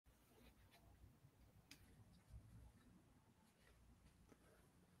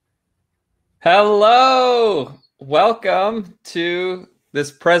Hello, welcome to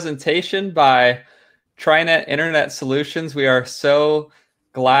this presentation by Trinet Internet Solutions. We are so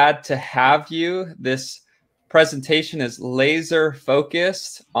glad to have you. This presentation is laser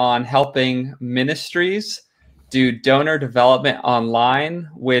focused on helping ministries do donor development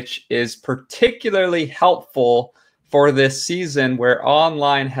online, which is particularly helpful for this season where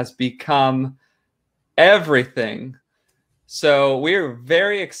online has become everything. So we're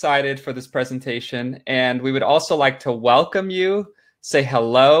very excited for this presentation, and we would also like to welcome you, say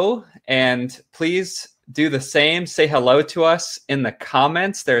hello, and please do the same. Say hello to us in the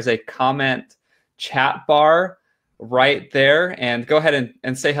comments. There's a comment chat bar right there, and go ahead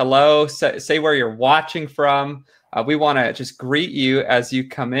and say hello, say where you're watching from. We want to just greet you as you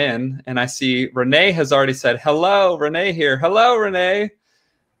come in, and I see Renee has already said hello. Renee here. Hello, Renee.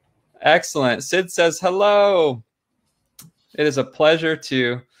 Excellent. Sid says hello. It is a pleasure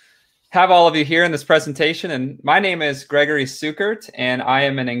to have all of you here in this presentation. And my name is Gregory Sukert, and I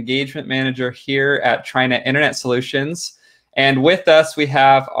am an engagement manager here at Trinet Internet Solutions. And with us, we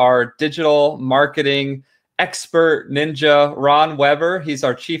have our digital marketing expert ninja, Ron Weber. He's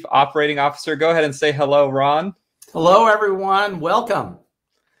our Chief Operating Officer. Go ahead and say hello, Ron. Hello, everyone. Welcome.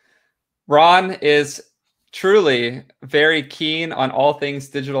 Ron is truly very keen on all things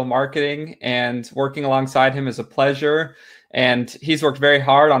digital marketing, and working alongside him is a pleasure. And he's worked very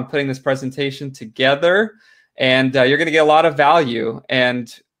hard on putting this presentation together, and you're going to get a lot of value.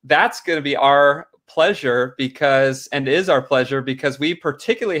 And that's going to be our pleasure is our pleasure because we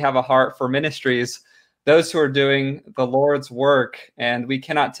particularly have a heart for ministries, those who are doing the Lord's work. And we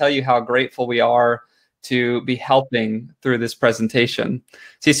cannot tell you how grateful we are to be helping through this presentation.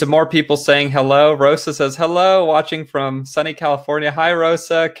 See some more people saying hello. Rosa says hello, watching from sunny California. Hi,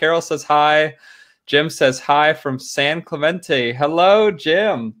 Rosa. Carol says hi. Jim says hi from San Clemente. Hello,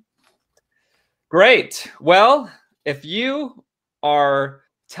 Jim. Great. Well, if you are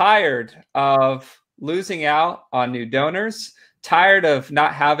tired of losing out on new donors, tired of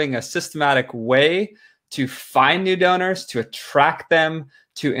not having a systematic way to find new donors, to attract them,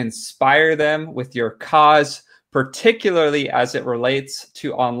 to inspire them with your cause, particularly as it relates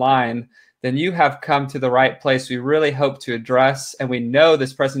to online, then you have come to the right place. We really hope to address, and we know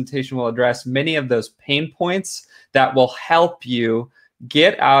this presentation will address many of those pain points that will help you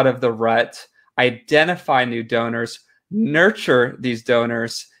get out of the rut, identify new donors, nurture these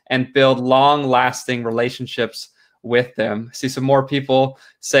donors, and build long-lasting relationships with them. I see some more people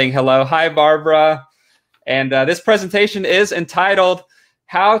saying hello. Hi, Barbara. And this presentation is entitled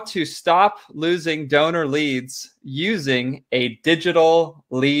How to Stop Losing Donor Leads Using a Digital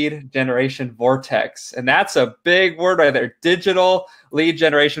Lead Generation Vortex. And that's a big word right there, digital lead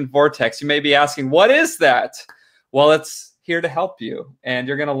generation vortex. You may be asking, what is that? Well, it's here to help you. And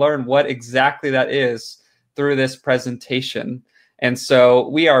you're going to learn what exactly that is through this presentation. And so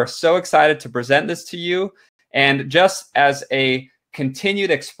we are so excited to present this to you. And just as a continued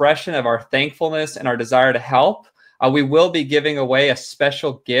expression of our thankfulness and our desire to help, we will be giving away a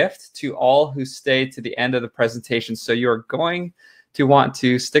special gift to all who stay to the end of the presentation. So you're going to want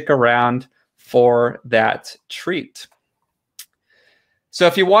to stick around for that treat. So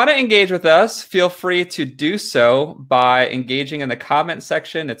if you want to engage with us, feel free to do so by engaging in the comment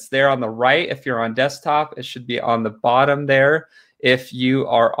section. It's there on the right if you're on desktop. It should be on the bottom there if you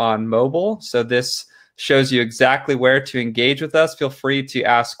are on mobile. So this shows you exactly where to engage with us. Feel free to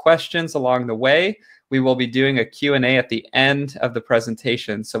ask questions along the way. We will be doing a Q&A at the end of the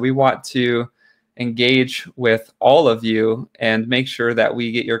presentation. So we want to engage with all of you and make sure that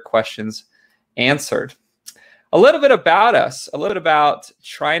we get your questions answered. A little bit about us, a little bit about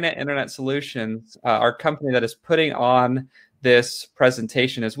Trinet Internet Solutions, our company that is putting on this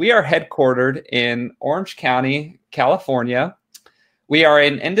presentation. Is we are headquartered in Orange County, California. We are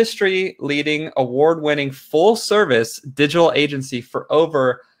an industry-leading, award-winning, full-service digital agency for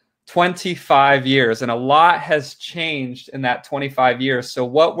over 25 years, and a lot has changed in that 25 years. So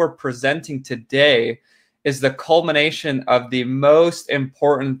what we're presenting today is the culmination of the most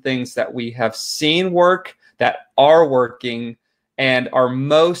important things that we have seen work, that are working, and are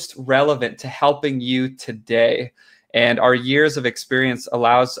most relevant to helping you today. And our years of experience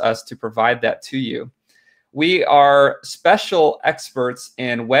allows us to provide that to you. We are special experts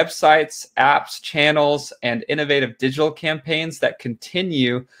in websites, apps, channels, and innovative digital campaigns that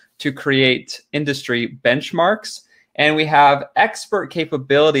continue to create industry benchmarks. And we have expert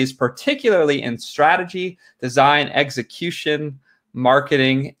capabilities, particularly in strategy, design, execution,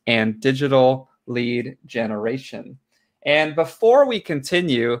 marketing, and digital lead generation. And before we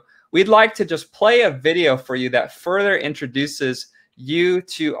continue, we'd like to just play a video for you that further introduces you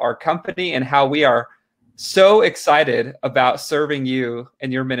to our company and how we are so excited about serving you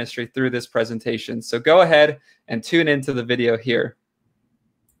and your ministry through this presentation. So go ahead and tune into the video here.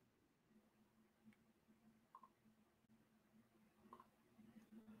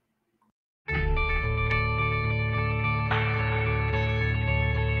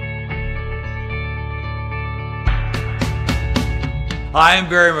 Hi, I'm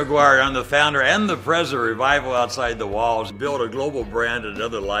Barry McGuire. I'm the founder and the president of Revival Outside the Walls. Build a global brand,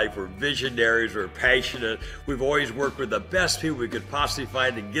 another life. We're visionaries, we're passionate. We've always worked with the best people we could possibly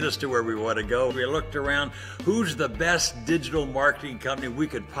find to get us to where we want to go. We looked around, who's the best digital marketing company we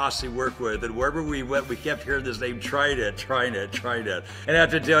could possibly work with? And wherever we went, we kept hearing this name, Trinet, Trinet, Trinet. And I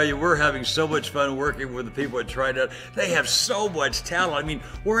have to tell you, we're having so much fun working with the people at Trinet. They have so much talent. I mean,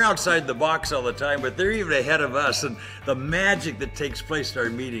 we're outside the box all the time, but they're even ahead of us. And the magic that takes place in our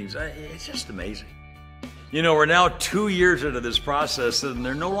meetings, it's just amazing. You know, we're now 2 years into this process and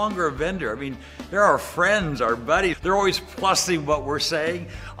they're no longer a vendor. I mean, they're our friends, our buddies. They're always plussing what we're saying.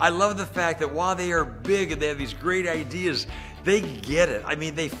 I love the fact that while they are big and they have these great ideas, they get it. I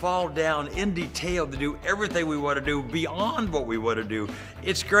mean, they fall down in detail to do everything we want to do beyond what we want to do.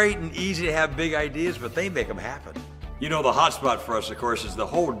 It's great and easy to have big ideas, but they make them happen. You know, the hotspot for us, of course, is the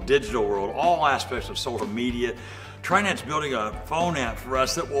whole digital world, all aspects of social media. Trinet's building a phone app for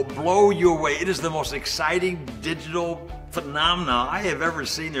us that will blow you away. It is the most exciting digital phenomena I have ever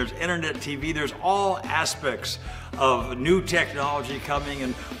seen. There's internet TV, there's all aspects of new technology coming,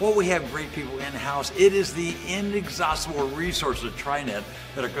 and well, we have great people in-house. It is the inexhaustible resources of Trinet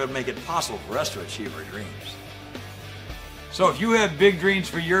that are going to make it possible for us to achieve our dreams. So if you have big dreams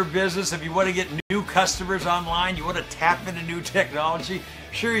for your business, if you want to get new customers online, you want to tap into new technology,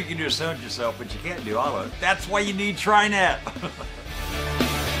 sure you can do some yourself, but you can't do all of it. That's why you need Trinet.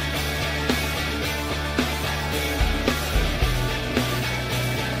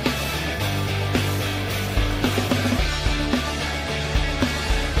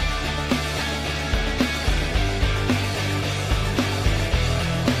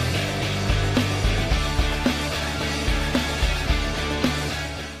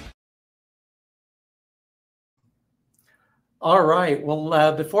 All right.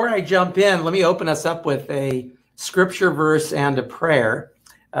 Well, before I jump in, let me open us up with a scripture verse and a prayer.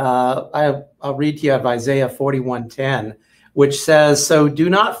 I'll read to you out of Isaiah 41:10, which says, "So do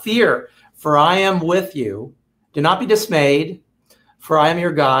not fear, for I am with you. Do not be dismayed, for I am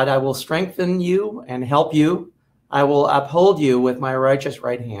your God. I will strengthen you and help you. I will uphold you with my righteous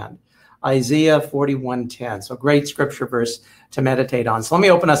right hand." Isaiah 41:10. So great scripture verse to meditate on. So let me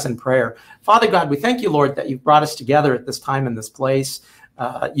open us in prayer. Father God, we thank you, Lord, that you've brought us together at this time in this place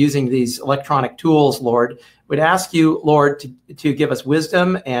using these electronic tools, Lord. We'd ask you, Lord, to give us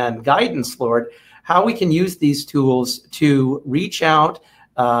wisdom and guidance, Lord, how we can use these tools to reach out,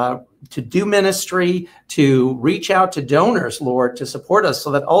 to do ministry, to reach out to donors, Lord, to support us so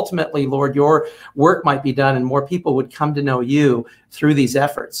that ultimately, Lord, your work might be done and more people would come to know you through these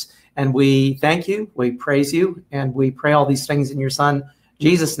efforts. And we thank you, we praise you, and we pray all these things in your Son,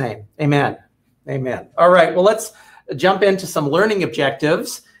 Jesus' name. Amen. Amen. All right, well, let's jump into some learning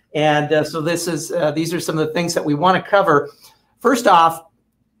objectives. And so these are some of the things that we want to cover. First off,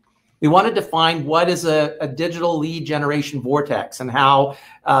 we want to define what is a digital lead generation vortex and how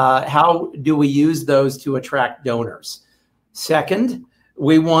do we use those to attract donors. Second,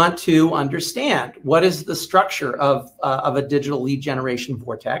 we want to understand what is the structure of a digital lead generation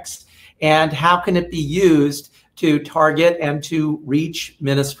vortex and how can it be used to target and to reach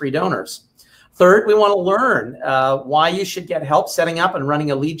ministry donors. Third, we want to learn why you should get help setting up and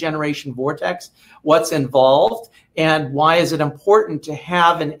running a lead generation vortex, what's involved, and why is it important to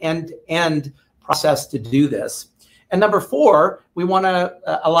have an end-to-end process to do this. And number four, we want to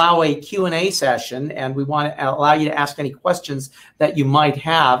allow a Q&A session, and we want to allow you to ask any questions that you might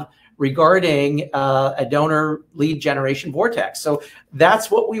have regarding a donor lead generation vortex. So that's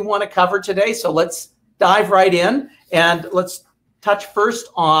what we want to cover today. So let's dive right in, and let's touch first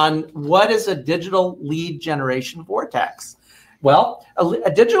on what is a digital lead generation vortex. Well, a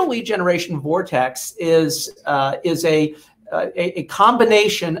digital lead generation vortex is a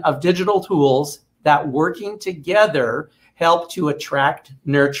combination of digital tools that working together help to attract,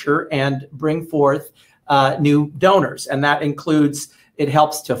 nurture, and bring forth new donors. And that includes, it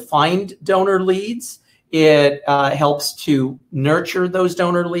helps to find donor leads, it helps to nurture those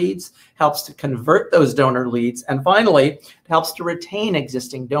donor leads, helps to convert those donor leads, and finally, it helps to retain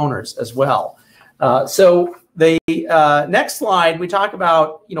existing donors as well. So the next slide, we talk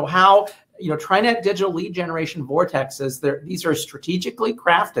about how Trinet digital lead generation vortexes. These are strategically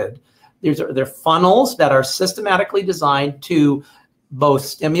crafted. They're funnels that are systematically designed to both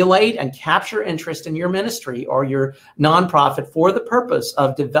stimulate and capture interest in your ministry or your nonprofit for the purpose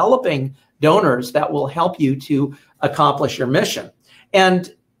of developing donors that will help you to accomplish your mission.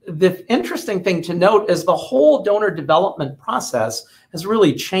 And the interesting thing to note is the whole donor development process has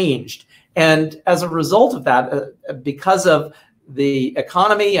really changed. And as a result of that, because of the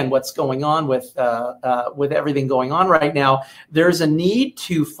economy and what's going on with everything going on right now, there's a need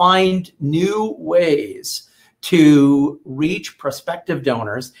to find new ways to reach prospective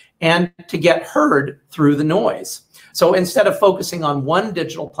donors and to get heard through the noise. So instead of focusing on one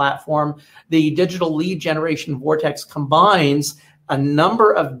digital platform, the digital lead generation Vortex combines a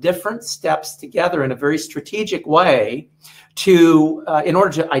number of different steps together in a very strategic way to, in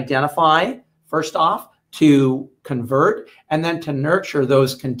order to identify, first off, to convert, and then to nurture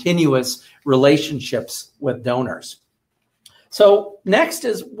those continuous relationships with donors. So next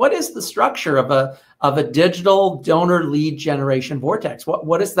is, what is the structure of a digital donor lead generation Vortex?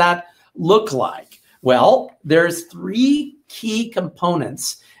 What does that look like? Well, there's three key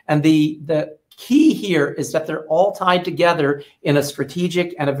components, and the key here is that they're all tied together in a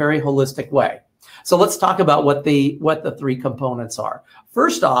strategic and a very holistic way. So let's talk about what the three components are.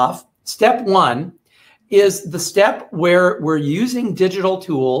 First off, step one is the step where we're using digital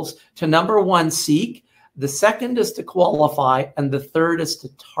tools to, number one, seek. The second is to qualify, and the third is to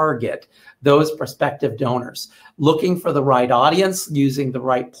target those prospective donors, looking for the right audience, using the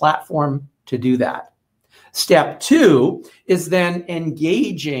right platform to do that. Step two is then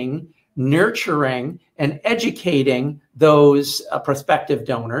engaging, nurturing, and educating those prospective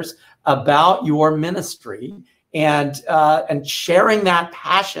donors about your ministry, and sharing that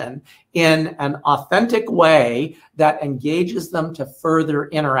passion in an authentic way that engages them to further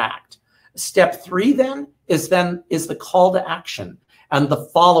interact. Step three then is the call to action and the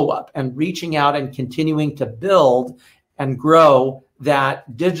follow-up and reaching out and continuing to build and grow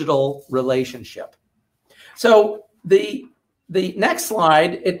that digital relationship. So the next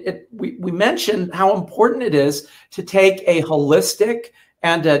slide, we mentioned how important it is to take a holistic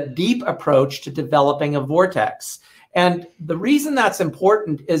and a deep approach to developing a Vortex. And the reason that's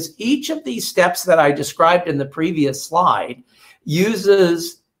important is each of these steps that I described in the previous slide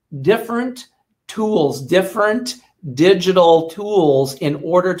uses different tools, different digital tools in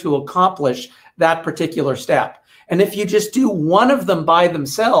order to accomplish that particular step. And if you just do one of them by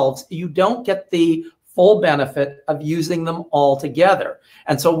themselves, you don't get the full benefit of using them all together.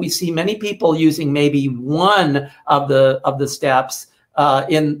 And so we see many people using maybe one of the steps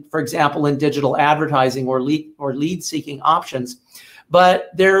for example, in digital advertising or lead seeking options. But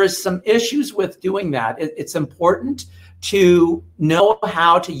there is some issues with doing that. It's important to know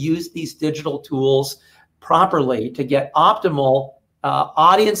how to use these digital tools properly to get optimal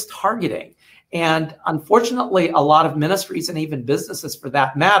audience targeting. And unfortunately, a lot of ministries and even businesses for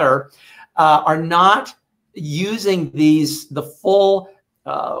that matter are not using the full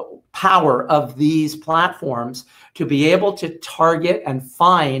power of these platforms to be able to target and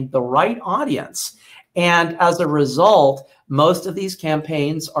find the right audience. And as a result, most of these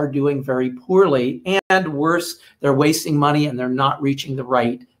campaigns are doing very poorly, and worse, they're wasting money and they're not reaching the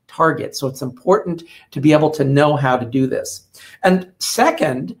right target. So it's important to be able to know how to do this. And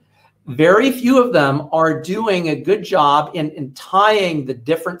second, very few of them are doing a good job in tying the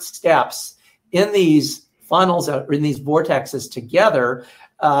different steps in these funnels or in these vortexes together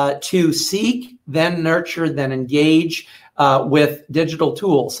to seek, then nurture, then engage with digital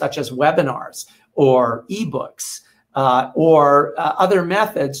tools such as webinars or ebooks or other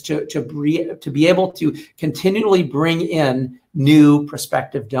methods to be able to continually bring in new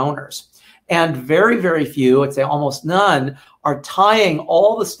prospective donors. And very, very few, I'd say almost none, are tying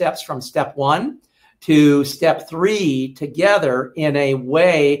all the steps from step one to step three together in a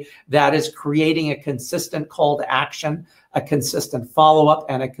way that is creating a consistent call to action, a consistent follow-up,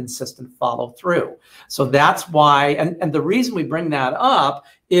 and a consistent follow-through. So that's why, and the reason we bring that up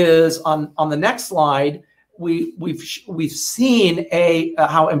is on the next slide, we've seen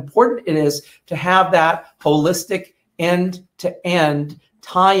how important it is to have that holistic end-to-end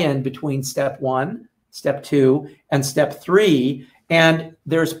tie-in between step one, step two, and step three. And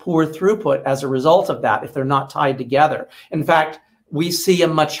there's poor throughput as a result of that if they're not tied together. In fact, we see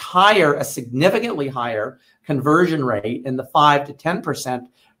a significantly higher conversion rate in the 5 to 10%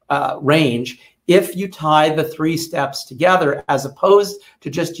 range if you tie the three steps together as opposed to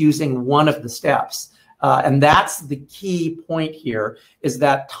just using one of the steps. And that's the key point here, is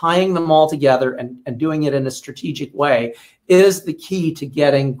that tying them all together and doing it in a strategic way is the key to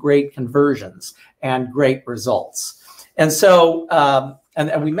getting great conversions and great results. And so,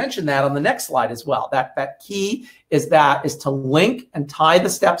 and we mentioned that on the next slide as well. That key is to link and tie the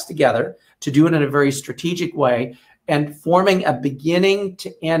steps together, to do it in a very strategic way, and forming a beginning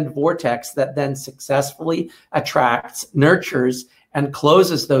to end vortex that then successfully attracts, nurtures, and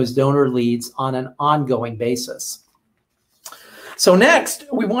closes those donor leads on an ongoing basis. So next,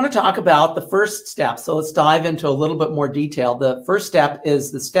 we want to talk about the first step. So let's dive into a little bit more detail. The first step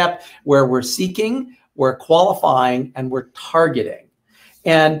is the step where we're seeking, we're qualifying, and we're targeting.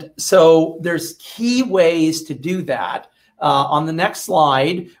 And so there's key ways to do that. On the next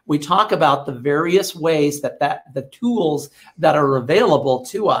slide, we talk about the various ways that the tools that are available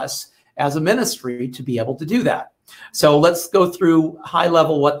to us as a ministry to be able to do that. So let's go through high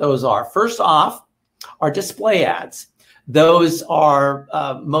level what those are. First off, are display ads. Those are,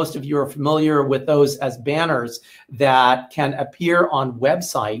 most of you are familiar with those as banners that can appear on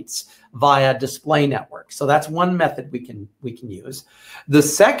websites via display network. So that's one method we can use. The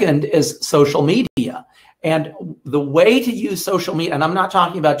second is social media. And the way to use social media, and I'm not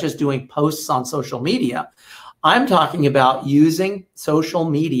talking about just doing posts on social media, I'm talking about using social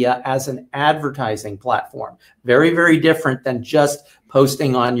media as an advertising platform. Very, very different than just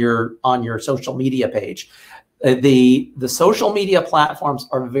posting on your social media page. The social media platforms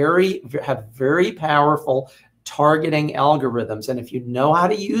are have very powerful targeting algorithms. And if you know how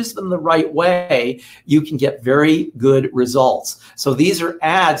to use them the right way, you can get very good results. So these are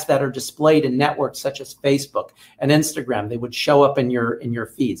ads that are displayed in networks such as Facebook and Instagram. They would show up in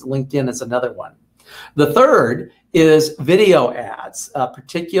your feeds. LinkedIn is another one. The third is video ads,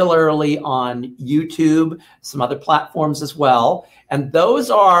 particularly on YouTube, some other platforms as well. And those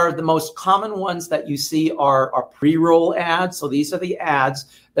are the most common ones that you see are pre-roll ads. So these are the ads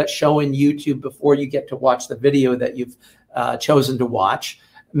that show in YouTube before you get to watch the video that you've chosen to watch.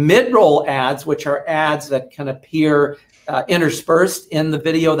 Mid-roll ads, which are ads that can appear interspersed in the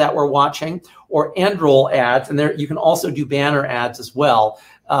video that we're watching, or end-roll ads. And there you can also do banner ads as well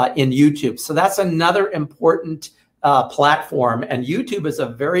in YouTube. So that's another important platform. And YouTube is a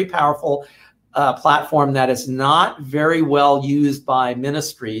very powerful platform that is not very well used by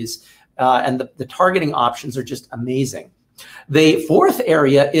ministries. And the targeting options are just amazing. The fourth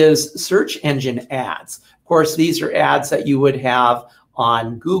area is search engine ads. Of course, these are ads that you would have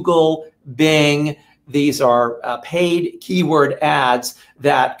on Google, Bing. These are paid keyword ads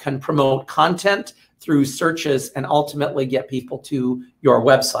that can promote content through searches and ultimately get people to your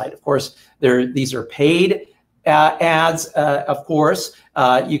website. Of course, these are paid ads, of course.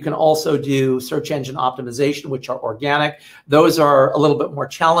 You can also do search engine optimization, which are organic. Those are a little bit more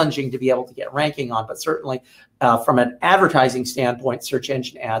challenging to be able to get ranking on, but certainly from an advertising standpoint, search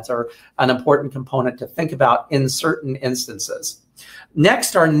engine ads are an important component to think about in certain instances.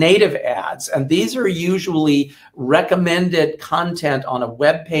 Next are native ads, and these are usually recommended content on a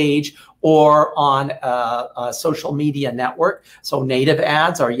web page or on a social media network. So native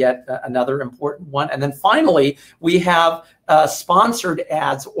ads are yet another important one. And then finally, we have sponsored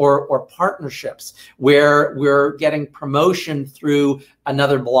ads or partnerships where we're getting promotion through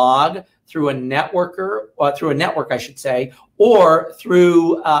another blog, through a networker, or through a network, I should say, or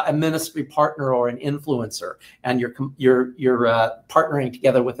through a ministry partner or an influencer, and you're partnering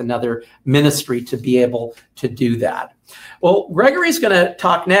together with another ministry to be able to do that. Well, Gregory's going to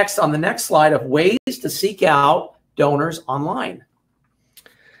talk next on the next slide of ways to seek out donors online.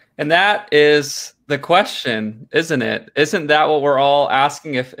 And that is the question, isn't it? Isn't that what we're all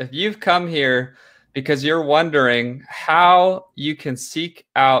asking? If you've come here because you're wondering how you can seek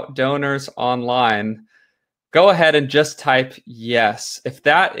out donors online, go ahead and just type yes. If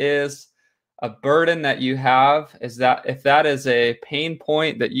that is a burden that you have, if that is a pain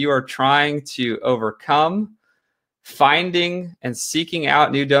point that you are trying to overcome, finding and seeking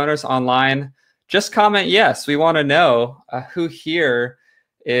out new donors online, just comment yes. We want to know who here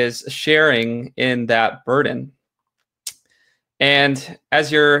is sharing in that burden. And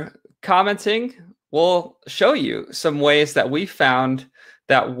as you're commenting, we'll show you some ways that we found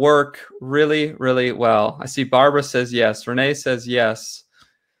that work really, really well. I see Barbara says yes. Renee says yes.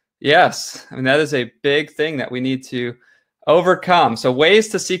 Yes. I mean, that is a big thing that we need to overcome. So ways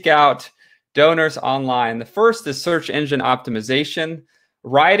to seek out donors online. The first is search engine optimization,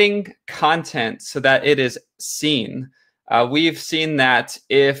 writing content so that it is seen. We've seen that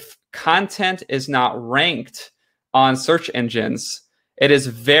if content is not ranked on search engines, it is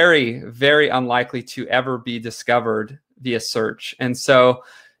very, very unlikely to ever be discovered via search. And so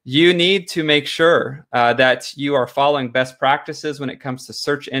you need to make sure that you are following best practices when it comes to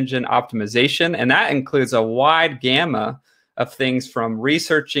search engine optimization. And that includes a wide gamut of things from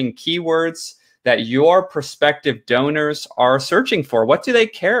researching keywords that your prospective donors are searching for. What do they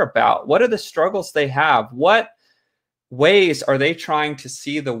care about? What are the struggles they have? What ways are they trying to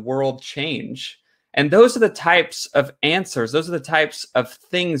see the world change? And those are the types of answers. Those are the types of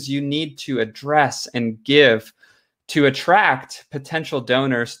things you need to address and give to attract potential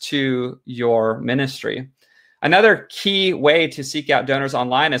donors to your ministry. Another key way to seek out donors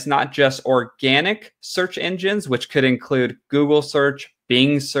online is not just organic search engines, which could include Google search,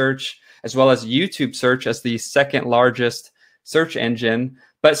 Bing search, as well as YouTube search as the second largest search engine.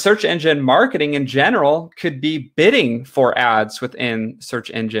 But search engine marketing in general could be bidding for ads within search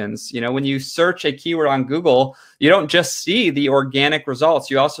engines. You know, when you search a keyword on Google, you don't just see the organic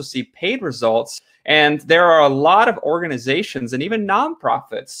results, you also see paid results. And there are a lot of organizations and even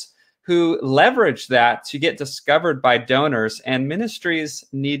nonprofits who leverage that to get discovered by donors, and ministries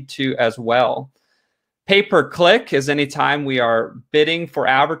need to as well. Pay-per-click is anytime we are bidding for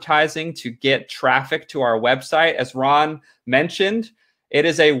advertising to get traffic to our website. As Ron mentioned, it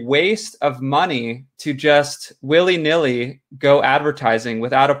is a waste of money to just willy-nilly go advertising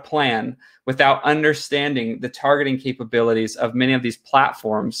without a plan, without understanding the targeting capabilities of many of these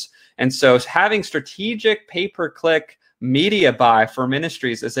platforms. And so having strategic pay-per-click media buy for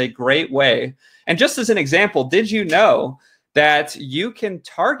ministries is a great way. And just as an example, did you know that you can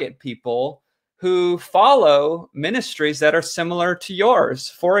target people who follow ministries that are similar to yours?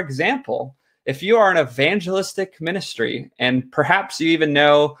 For example, if you are an evangelistic ministry, and perhaps you even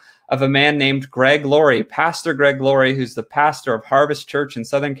know of a man named Greg Laurie, Pastor Greg Laurie, who's the pastor of Harvest Church in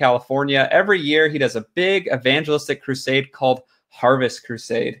Southern California. Every year he does a big evangelistic crusade called Harvest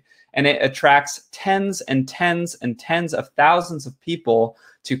Crusade. And it attracts tens and tens and tens of thousands of people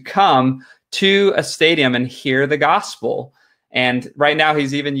to come to a stadium and hear the gospel. And right now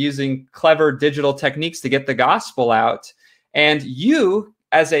he's even using clever digital techniques to get the gospel out. And you,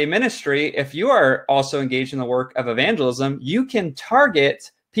 as a ministry, if you are also engaged in the work of evangelism, you can target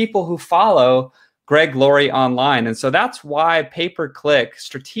people who follow Greg Laurie online. And so that's why pay-per-click,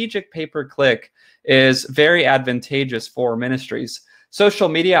 strategic pay-per-click, is very advantageous for ministries. Social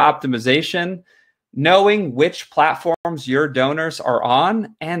media optimization, knowing which platforms your donors are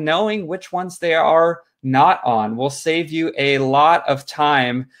on and knowing which ones they are not on will save you a lot of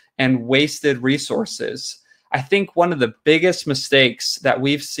time and wasted resources. I think one of the biggest mistakes that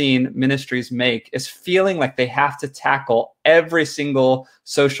we've seen ministries make is feeling like they have to tackle every single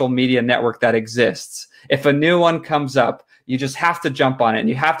social media network that exists. If a new one comes up, you just have to jump on it and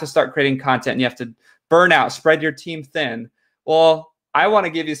you have to start creating content and you have to burn out, spread your team thin. Well, I want to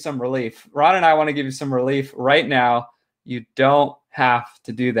give you some relief. Ron and I want to give you some relief right now. You don't have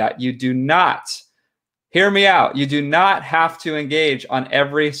to do that. You do not, hear me out, you do not have to engage on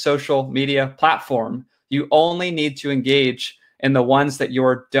every social media platform. You only need to engage in the ones that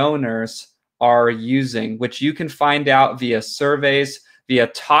your donors are using, which you can find out via surveys, via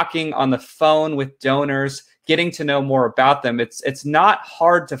talking on the phone with donors, getting to know more about them. It's not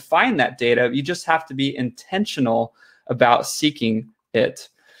hard to find that data. You just have to be intentional about seeking it.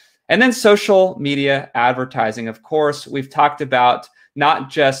 And then social media advertising. Of course, we've talked about not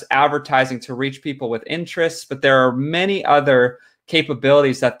just advertising to reach people with interests, but there are many other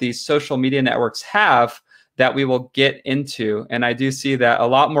capabilities that these social media networks have that we will get into. And I do see that a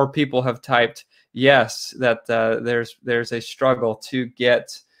lot more people have typed yes, that there's a struggle to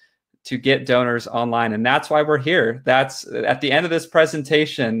get donors online. And that's why we're here. That's at the end of this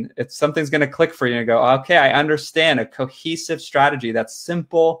presentation, it's something's going to click for you and go, okay, I understand a cohesive strategy that's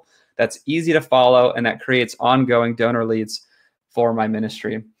simple, that's easy to follow, and that creates ongoing donor leads for my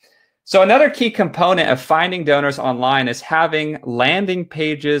ministry. So another key component of finding donors online is having landing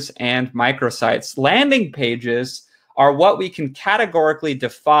pages and microsites. Landing pages are what we can categorically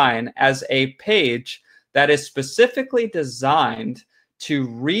define as a page that is specifically designed to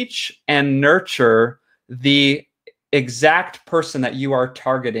reach and nurture the exact person that you are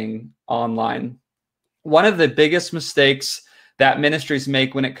targeting online. One of the biggest mistakes that ministries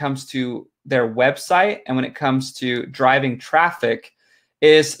make when it comes to their website and when it comes to driving traffic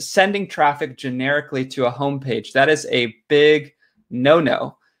is sending traffic generically to a homepage. That is a big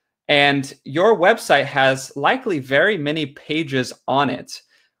no-no. And your website has likely very many pages on it.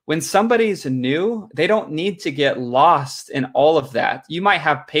 When somebody's new, they don't need to get lost in all of that. You might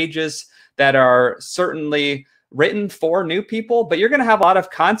have pages that are certainly written for new people, but you're going to have a lot of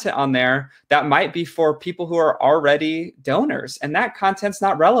content on there that might be for people who are already donors. And that content's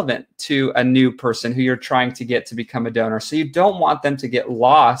not relevant to a new person who you're trying to get to become a donor. So you don't want them to get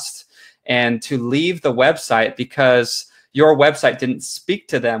lost and to leave the website because your website didn't speak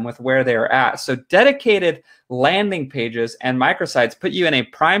to them with where they're at. So dedicated landing pages and microsites put you in a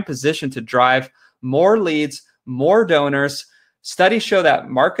prime position to drive more leads, more donors. Studies show that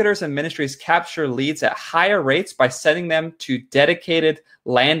marketers and ministries capture leads at higher rates by sending them to dedicated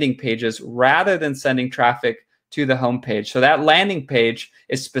landing pages rather than sending traffic to the homepage. So that landing page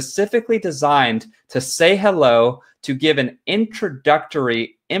is specifically designed to say hello, to give an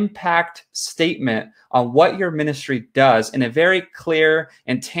introductory impact statement on what your ministry does in a very clear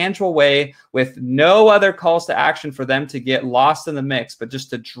and tangible way, with no other calls to action for them to get lost in the mix, but just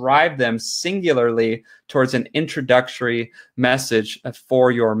to drive them singularly towards an introductory message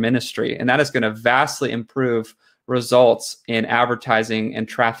for your ministry. And that is going to vastly improve results in advertising and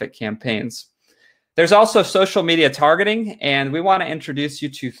traffic campaigns. There's also social media targeting, and we want to introduce you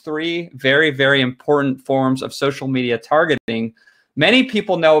to 3 very, very important forms of social media targeting. Many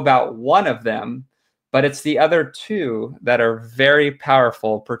people know about one of them, but it's the other 2 that are very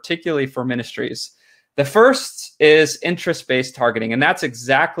powerful, particularly for ministries. The first is interest-based targeting, and that's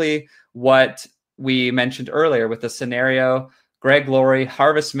exactly what we mentioned earlier with the scenario. Greg Laurie,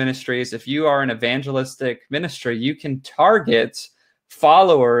 Harvest Ministries. If you are an evangelistic ministry, you can target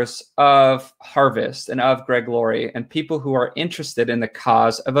followers of Harvest and of Greg Laurie and people who are interested in the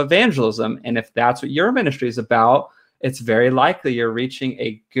cause of evangelism. And if that's what your ministry is about, it's very likely you're reaching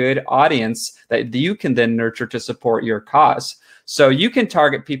a good audience that you can then nurture to support your cause. So you can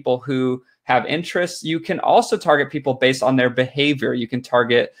target people who have interests. You can also target people based on their behavior. You can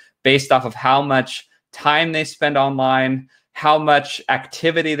target based off of how much time they spend online, how much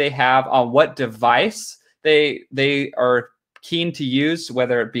activity they have, on what device they are keen to use,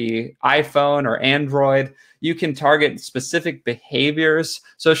 whether it be iPhone or Android. You can target specific behaviors.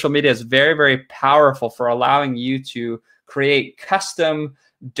 Social media is very, very powerful for allowing you to create custom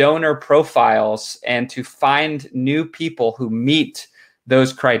donor profiles and to find new people who meet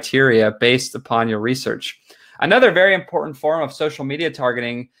those criteria based upon your research. Another very important form of social media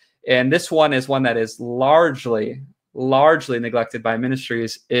targeting, and this one is one that is largely neglected by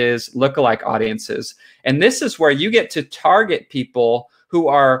ministries, is lookalike audiences. And this is where you get to target people who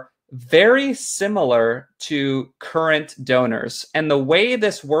are very similar to current donors. And the way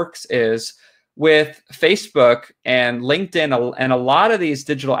this works is with Facebook and LinkedIn and a lot of these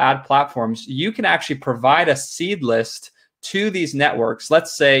digital ad platforms, you can actually provide a seed list to these networks.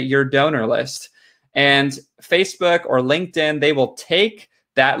 Let's say your donor list. And Facebook or LinkedIn, they will take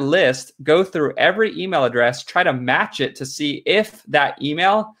that list, go through every email address, try to match it to see if that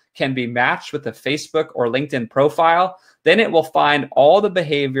email can be matched with a Facebook or LinkedIn profile. Then it will find all the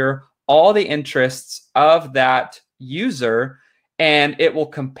behavior, all the interests of that user, and it will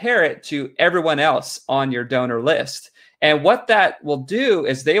compare it to everyone else on your donor list. And what that will do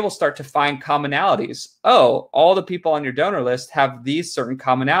is they will start to find commonalities. Oh, all the people on your donor list have these certain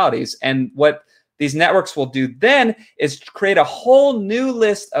commonalities. And what these networks will do then is create a whole new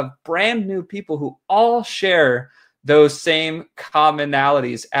list of brand new people who all share those same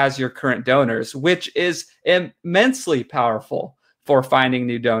commonalities as your current donors, which is immensely powerful for finding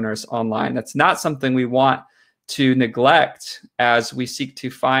new donors online. That's not something we want to neglect as we seek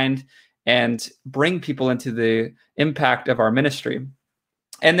to find and bring people into the impact of our ministry.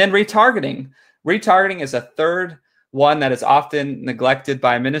 And then retargeting. Retargeting is a third one that is often neglected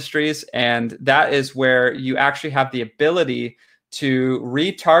by ministries, and that is where you actually have the ability to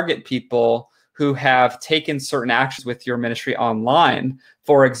retarget people who have taken certain actions with your ministry online.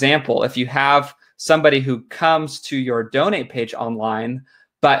 For example, if you have somebody who comes to your donate page online,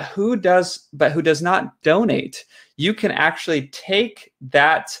 but who does not donate, you can actually take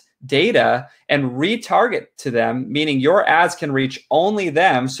that data and retarget to them, meaning your ads can reach only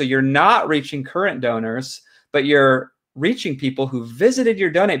them. So you're not reaching current donors, but you're reaching people who visited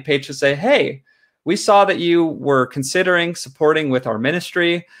your donate page to say, hey, we saw that you were considering supporting with our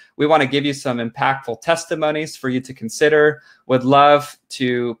ministry. We want to give you some impactful testimonies for you to consider. Would love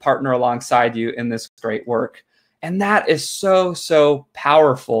to partner alongside you in this great work. And that is so, so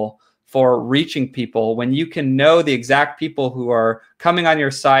powerful for reaching people when you can know the exact people who are coming on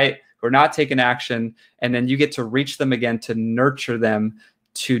your site, who are not taking action, and then you get to reach them again to nurture them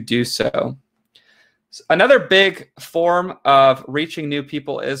to do so. Another big form of reaching new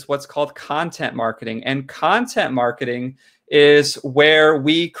people is what's called content marketing. And content marketing is where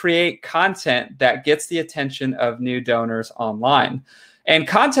we create content that gets the attention of new donors online. And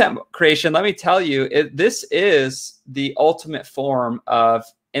content creation, let me tell you, this is the ultimate form of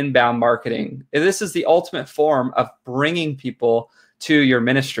inbound marketing. This is the ultimate form of bringing people to your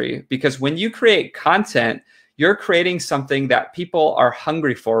ministry, because when you create content, you're creating something that people are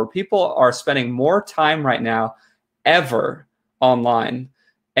hungry for. People are spending more time right now ever online.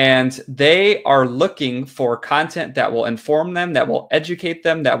 And they are looking for content that will inform them, that will educate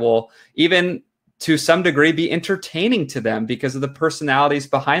them, that will even to some degree be entertaining to them because of the personalities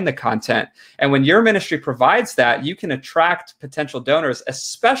behind the content. And when your ministry provides that, you can attract potential donors,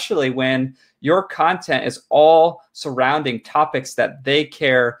 especially when your content is all surrounding topics that they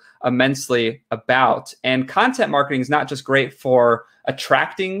care immensely about. And content marketing is not just great for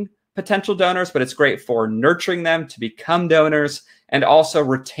attracting potential donors, but it's great for nurturing them to become donors and also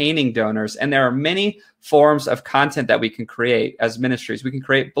retaining donors. And there are many forms of content that we can create as ministries. We can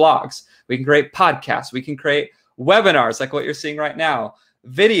create blogs, we can create podcasts, we can create webinars like what you're seeing right now,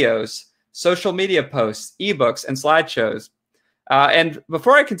 videos, social media posts, ebooks, and slideshows. And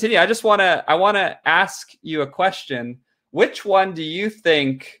before I continue, I want to ask you a question. Which one do you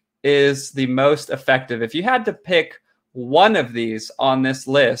think is the most effective? If you had to pick one of these on this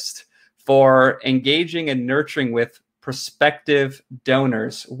list for engaging and nurturing with prospective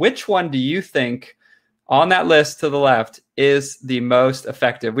donors, which one do you think on that list to the left is the most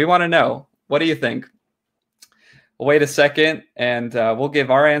effective? We want to know. What do you think? We'll wait a second and we'll give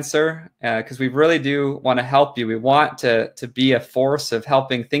our answer because we really do want to help you. We want to be a force of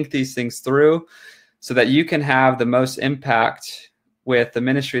helping think these things through so that you can have the most impact with the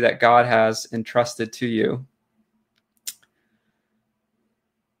ministry that God has entrusted to you.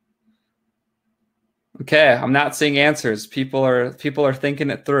 Okay, I'm not seeing answers. People are thinking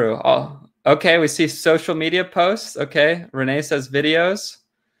it through. Oh, okay, we see social media posts. Okay, Renee says videos.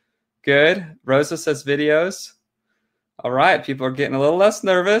 Good. Rosa says videos. All right, people are getting a little less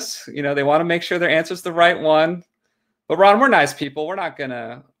nervous. You know, they want to make sure their answer's the right one. But Ron, we're nice people. We're not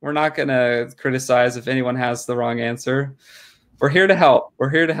gonna criticize if anyone has the wrong answer. We're here to help. We're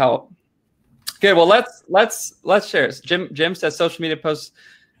here to help. Good. Well, let's share. Jim says social media posts.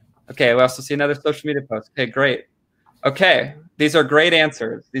 Okay, we also see another social media post. Okay, great. Okay, these are great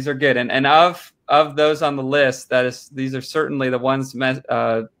answers. These are good. And of those on the list, these are certainly the ones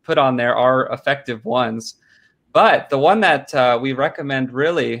put on there are effective ones. But the one that we recommend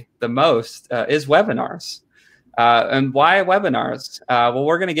really the most is webinars. And why webinars? Well,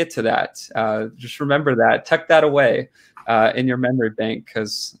 we're going to get to that. Just remember that. Tuck that away in your memory bank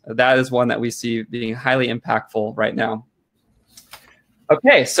because that is one that we see being highly impactful right now.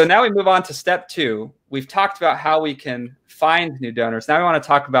 Okay, so now we move on to step 2. We've talked about how we can find new donors. Now we want to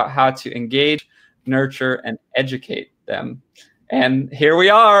talk about how to engage, nurture, and educate them. And here we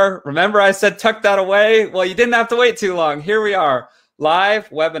are. Remember I said tuck that away? Well, you didn't have to wait too long. Here we are. Live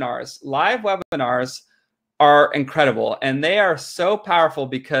webinars. Live webinars are incredible, and they are so powerful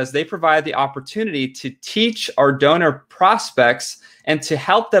because they provide the opportunity to teach our donor prospects and to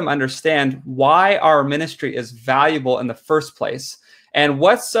help them understand why our ministry is valuable in the first place. And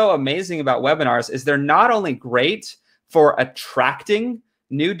what's so amazing about webinars is they're not only great for attracting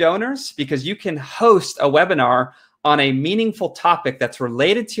new donors, because you can host a webinar on a meaningful topic that's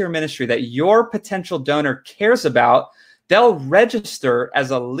related to your ministry that your potential donor cares about. They'll register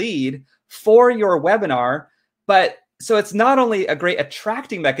as a lead for your webinar. But so it's not only a great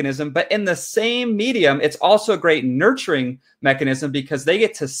attracting mechanism, but in the same medium, it's also a great nurturing mechanism because they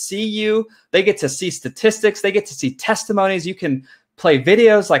get to see you, they get to see statistics, they get to see testimonies. You can play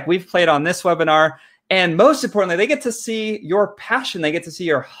videos like we've played on this webinar. And most importantly, they get to see your passion. They get to see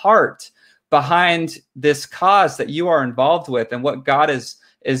your heart behind this cause that you are involved with and what God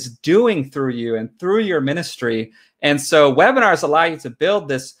is doing through you and through your ministry. And so webinars allow you to build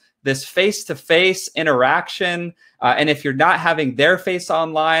this face-to-face interaction. And if you're not having their face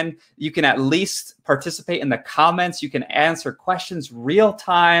online, you can at least participate in the comments. You can answer questions real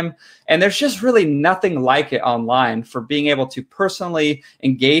time. And there's just really nothing like it online for being able to personally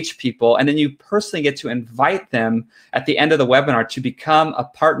engage people. And then you personally get to invite them at the end of the webinar to become a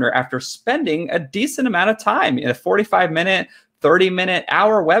partner after spending a decent amount of time in a 45-minute 30-minute,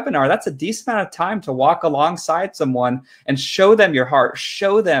 hour webinar. That's a decent amount of time to walk alongside someone and show them your heart,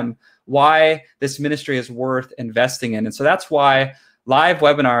 show them why this ministry is worth investing in. And so that's why live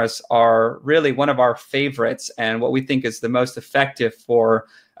webinars are really one of our favorites and what we think is the most effective for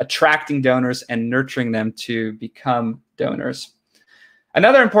attracting donors and nurturing them to become donors.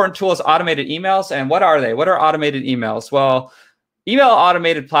 Another important tool is automated emails. And what are they? What are automated emails? Well, email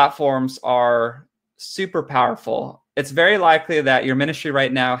automated platforms are super powerful. It's very likely that your ministry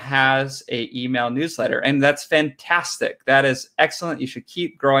right now has an email newsletter, and that's fantastic. That is excellent. You should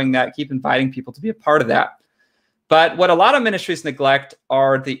keep growing that, keep inviting people to be a part of that. But what a lot of ministries neglect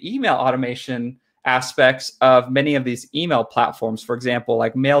are the email automation aspects of many of these email platforms, for example,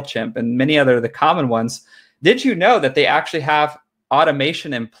 like MailChimp and many other of the common ones. Did you know that they actually have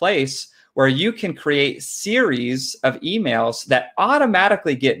automation in place where you can create series of emails that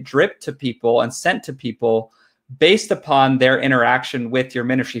automatically get dripped to people and sent to people based upon their interaction with your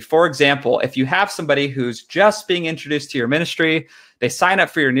ministry. For example, if you have somebody who's just being introduced to your ministry, they sign up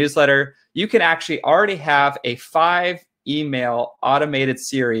for your newsletter, you can actually already have a 5-email automated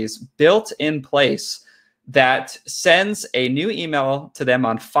series built in place that sends a new email to them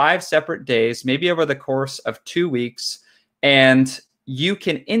on 5 separate days, maybe over the course of 2 weeks, and you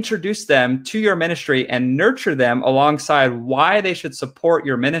can introduce them to your ministry and nurture them alongside why they should support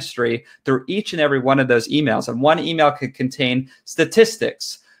your ministry through each and every one of those emails. And one email could contain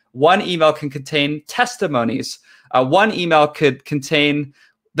statistics. One email can contain testimonies. One email could contain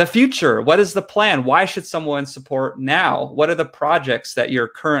the future. What is the plan? Why should someone support now? What are the projects that you're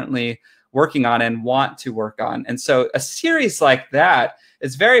currently working on and want to work on? And so a series like that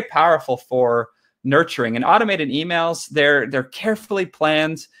is very powerful for nurturing. And automated emails, they're carefully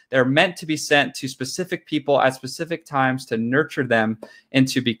planned. They're meant to be sent to specific people at specific times to nurture them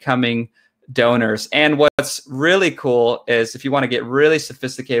into becoming donors. And what's really cool is, if you want to get really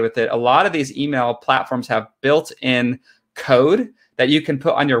sophisticated with it, a lot of these email platforms have built-in code that you can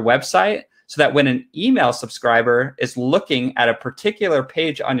put on your website, so that when an email subscriber is looking at a particular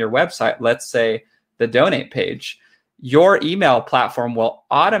page on your website, let's say the donate page, your email platform will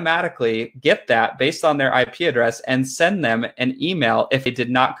automatically get that based on their IP address and send them an email if they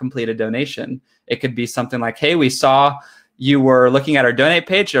did not complete a donation. It could be something like, hey, we saw you were looking at our donate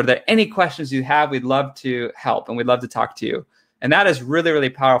page. Are there any questions you have? We'd love to help and we'd love to talk to you. And that is really,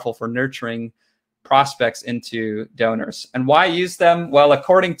 really powerful for nurturing prospects into donors. And why use them? Well,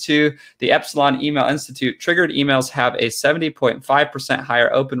 according to the Epsilon Email Institute, triggered emails have a 70.5%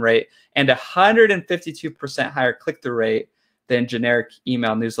 higher open rate and 152% higher click-through rate than generic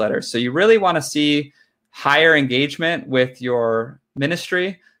email newsletters. So you really want to see higher engagement with your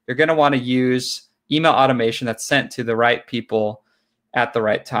ministry. You're going to want to use email automation that's sent to the right people at the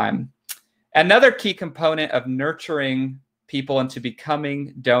right time. Another key component of nurturing people into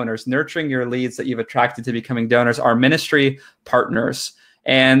becoming donors, nurturing your leads that you've attracted to becoming donors, are ministry partners.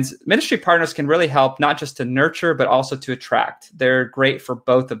 And ministry partners can really help not just to nurture, but also to attract. They're great for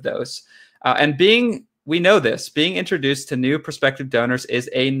both of those. We know this, being introduced to new prospective donors is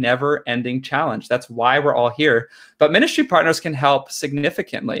a never-ending challenge. That's why we're all here. But ministry partners can help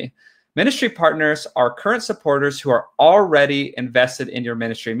significantly. Ministry partners are current supporters who are already invested in your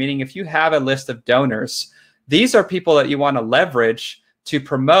ministry, meaning if you have a list of donors, these are people that you want to leverage to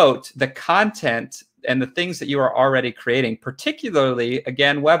promote the content and the things that you are already creating, particularly,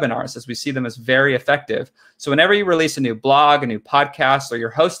 again, webinars, as we see them as very effective. So whenever you release a new blog, a new podcast, or you're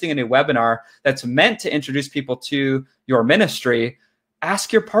hosting a new webinar that's meant to introduce people to your ministry,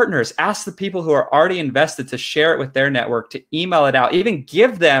 ask your partners, ask the people who are already invested to share it with their network, to email it out, even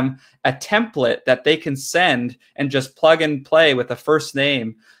give them a template that they can send and just plug and play with a first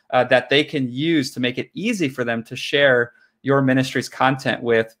name that they can use to make it easy for them to share your ministry's content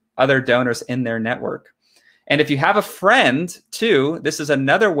with other donors in their network. And if you have a friend too, this is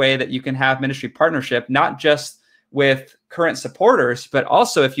another way that you can have ministry partnership, not just with current supporters, but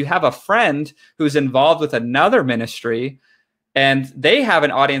also if you have a friend who's involved with another ministry and they have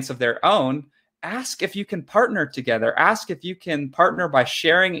an audience of their own, ask if you can partner together. Ask if you can partner by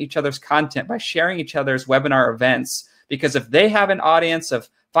sharing each other's content, by sharing each other's webinar events. Because if they have an audience of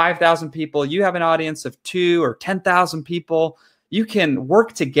 5,000 people, you have an audience of 2 or 10,000 people, you can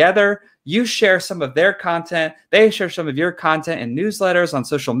work together. You share some of their content, they share some of your content in newsletters, on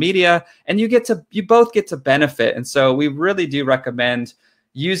social media, and you both get to benefit. And so we really do recommend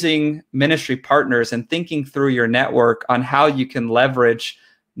using ministry partners and thinking through your network on how you can leverage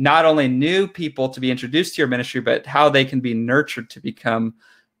not only new people to be introduced to your ministry, but how they can be nurtured to become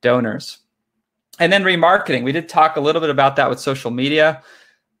donors. And then remarketing. We did talk a little bit about that with social media.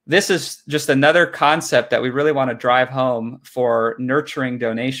 This is just another concept that we really want to drive home for nurturing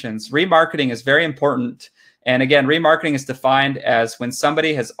donations. Remarketing is very important. And again, remarketing is defined as when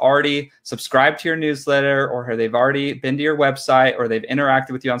somebody has already subscribed to your newsletter, or they've already been to your website, or they've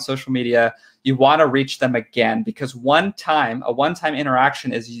interacted with you on social media. You want to reach them again, because a one-time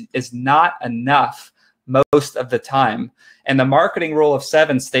interaction is not enough most of the time. And the marketing rule of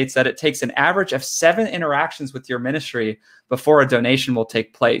 7 states that it takes an average of 7 interactions with your ministry before a donation will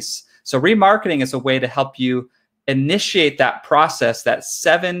take place. So remarketing is a way to help you initiate that process, that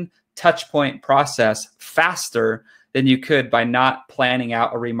 7 touch point process, faster than you could by not planning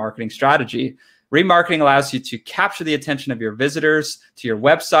out a remarketing strategy. Remarketing allows you to capture the attention of your visitors to your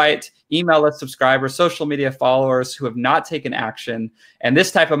website, email list subscribers, social media followers who have not taken action. And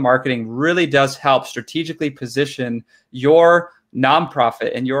this type of marketing really does help strategically position your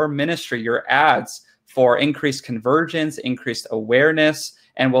nonprofit and your ministry, your ads, for increased conversions, increased awareness,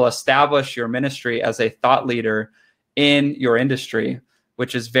 and will establish your ministry as a thought leader in your industry,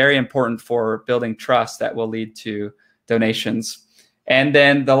 which is very important for building trust that will lead to donations. And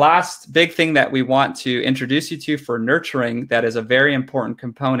then the last big thing that we want to introduce you to for nurturing, that is a very important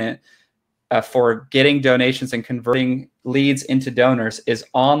component for getting donations and converting leads into donors, is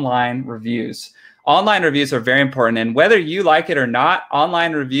online reviews. Online reviews are very important, and whether you like it or not,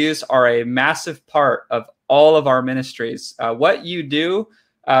 online reviews are a massive part of all of our ministries. What you do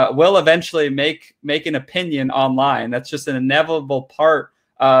will eventually make an opinion online. That's just an inevitable part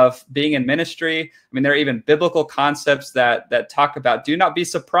of being in ministry. I mean, there are even biblical concepts that talk about, do not be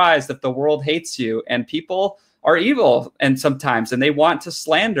surprised if the world hates you, and people are evil and sometimes, and they want to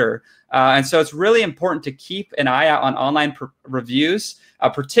slander. And so it's really important to keep an eye out on online reviews,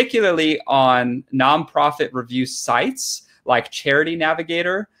 particularly on nonprofit review sites like Charity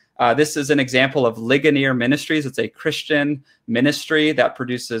Navigator. This is an example of Ligonier Ministries. It's a Christian ministry that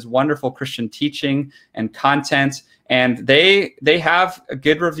produces wonderful Christian teaching and content, and they have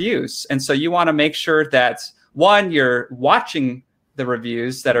good reviews. And so you want to make sure that, one, you're watching the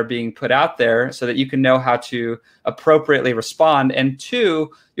reviews that are being put out there so that you can know how to appropriately respond. And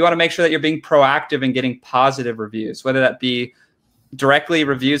two, you want to make sure that you're being proactive in getting positive reviews, whether that be directly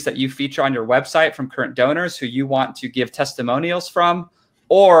reviews that you feature on your website from current donors who you want to give testimonials from,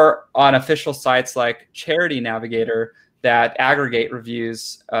 or on official sites like Charity Navigator that aggregate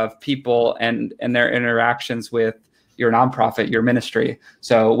reviews of people and their interactions with your nonprofit, your ministry.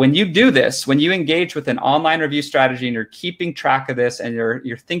 So when you do this, when you engage with an online review strategy and you're keeping track of this and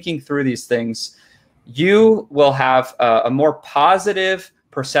you're thinking through these things, you will have a more positive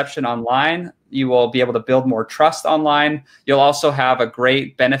perception online. You will be able to build more trust online. You'll also have a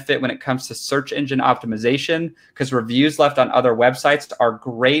great benefit when it comes to search engine optimization, because reviews left on other websites are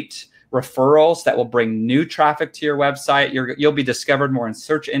great referrals that will bring new traffic to your website. You'll be discovered more in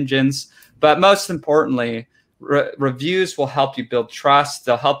search engines. But most importantly, reviews will help you build trust.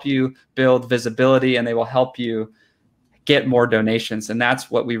 They'll help you build visibility, and they will help you get more donations. And that's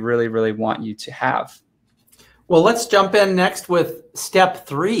what we really, really want you to have. Well, let's jump in next with step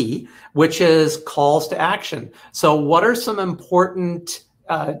 3, which is calls to action. So what are some important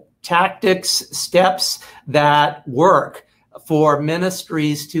tactics, steps that work for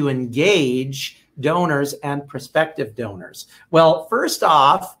ministries to engage donors and prospective donors? Well, first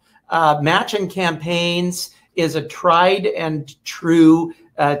off, matching campaigns is a tried and true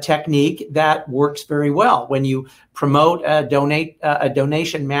technique that works very well when you promote a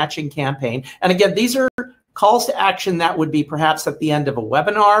donation matching campaign. And again, these are calls to action that would be perhaps at the end of a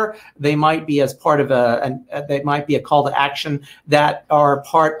webinar. They might be as part of they might be a call to action that are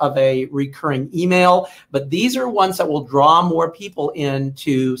part of a recurring email, but these are ones that will draw more people in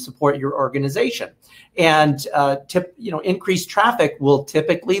to support your organization. And increased traffic will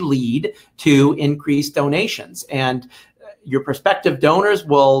typically lead to increased donations. And your prospective donors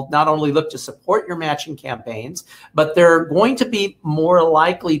will not only look to support your matching campaigns, but they're going to be more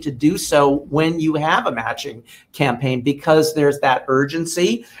likely to do so when you have a matching campaign, because there's that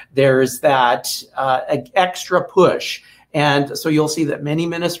urgency, there's that extra push. And so you'll see that many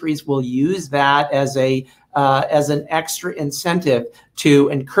ministries will use that as an extra incentive to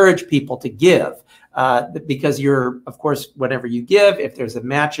encourage people to give. Because of course, whatever you give, if there's a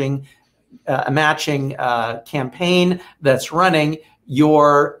matching campaign that's running,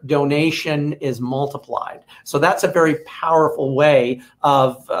 your donation is multiplied. So that's a very powerful way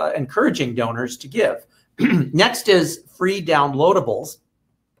of encouraging donors to give. Next is free downloadables,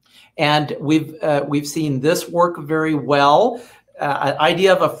 and we've seen this work very well. An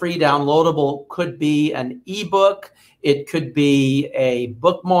idea of a free downloadable could be an ebook. It could be a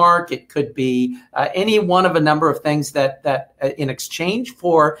bookmark. It could be any one of a number of things that in exchange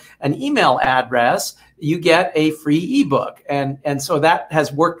for an email address, you get a free ebook. And so that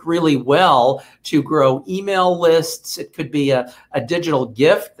has worked really well to grow email lists. It could be a digital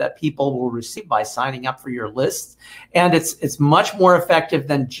gift that people will receive by signing up for your lists. And it's much more effective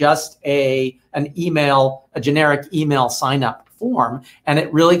than just a generic email sign up form, and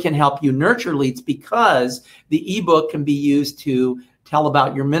it really can help you nurture leads, because the ebook can be used to tell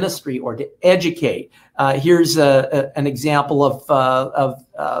about your ministry or to educate. Here's an example of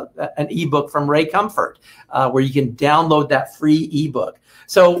an ebook from Ray Comfort, where you can download that free ebook.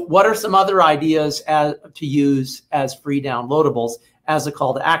 So what are some other ideas to use as free downloadables? as a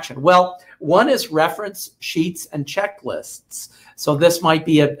call to action? Well, one is reference sheets and checklists. So this might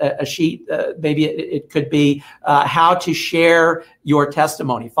be a sheet, maybe it could be how to share your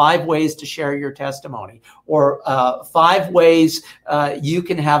testimony, 5 ways to share your testimony, or 5 ways you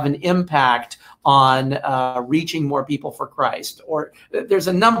can have an impact on reaching more people for Christ. Or there's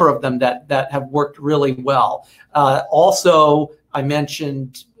a number of them that have worked really well. Also, I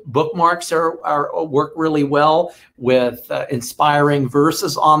mentioned bookmarks work really well with inspiring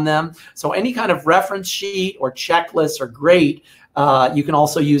verses on them. So any kind of reference sheet or checklist are great. You can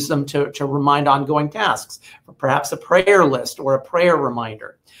also use them to remind ongoing tasks, perhaps a prayer list or a prayer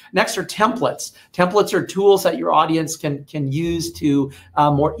reminder. Next are templates. Templates are tools that your audience can use to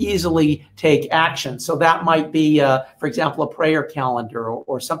more easily take action. So that might be, for example, a prayer calendar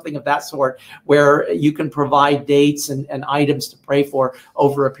or something of that sort, where you can provide dates and items to pray for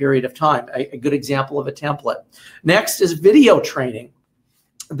over a period of time. A good example of a template. Next is video training.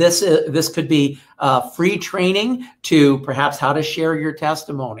 This could be free training to perhaps how to share your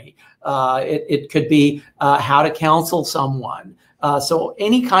testimony. It could be how to counsel someone. So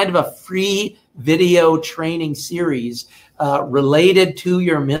any kind of a free video training series related to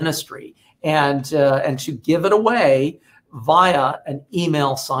your ministry, and to give it away via an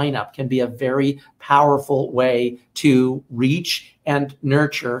email sign up can be a very powerful way to reach and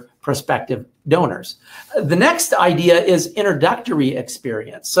nurture prospective donors. The next idea is introductory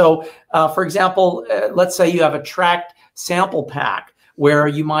experience. So for example, let's say you have a tract sample pack where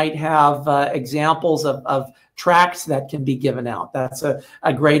you might have examples of tracts that can be given out. That's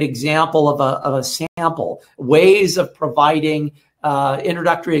a great example of a sample. Ways of providing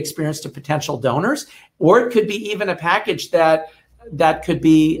introductory experience to potential donors, or it could be even a package that could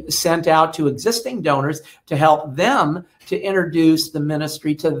be sent out to existing donors to help them to introduce the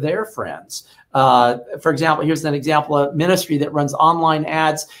ministry to their friends. For example, here's an example of ministry that runs online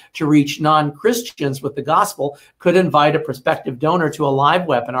ads to reach non-Christians with the gospel. Could invite a prospective donor to a live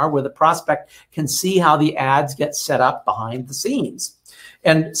webinar where the prospect can see how the ads get set up behind the scenes.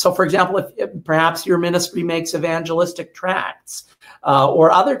 And so, for example, if perhaps your ministry makes evangelistic tracts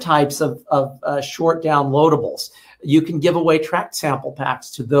or other types of short downloadables, you can give away tract sample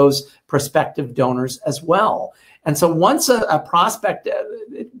packs to those prospective donors as well. And so once a prospect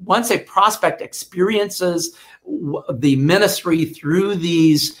experiences the ministry through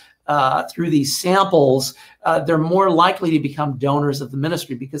these samples, they're more likely to become donors of the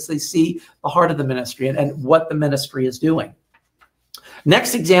ministry because they see the heart of the ministry and what the ministry is doing.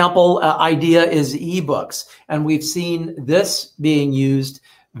 Next example idea is ebooks, and we've seen this being used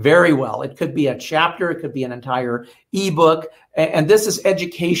very well. It could be a chapter, it could be an entire ebook, and this is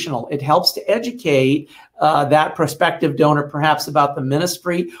educational. It helps to educate that prospective donor perhaps about the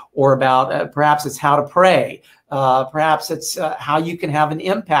ministry, or about perhaps it's how to pray. Perhaps it's how you can have an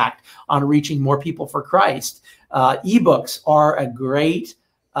impact on reaching more people for Christ. Ebooks are a great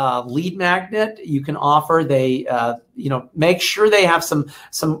lead magnet you can offer. They make sure they have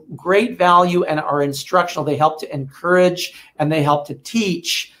some great value and are instructional. They help to encourage and they help to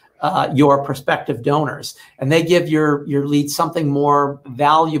teach your prospective donors, and they give your leads something more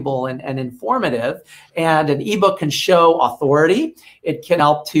valuable and informative. And an ebook can show authority. It can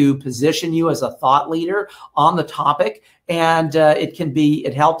help to position you as a thought leader on the topic, and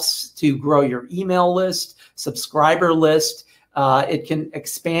it helps to grow your email list, subscriber list. It can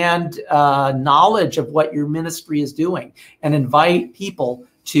expand knowledge of what your ministry is doing and invite people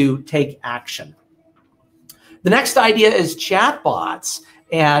to take action. The next idea is chatbots,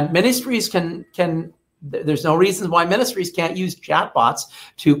 and ministries there's no reason why ministries can't use chatbots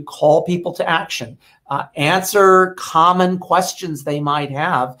to call people to action, answer common questions they might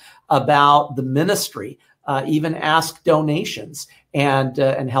have about the ministry, even ask donations and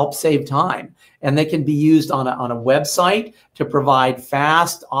help save time. And they can be used on a website to provide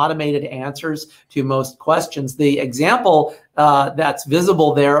fast, automated answers to most questions. The example that's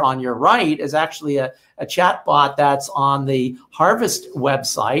visible there on your right is actually a chatbot that's on the Harvest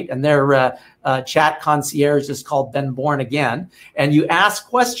website, and their chat concierge is called Been Born Again. And you ask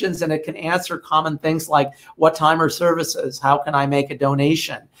questions, and it can answer common things like, what time are services? How can I make a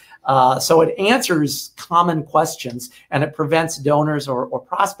donation? So it answers common questions, and it prevents donors or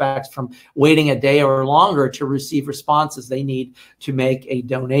prospects from waiting a day or longer to receive responses they need to make a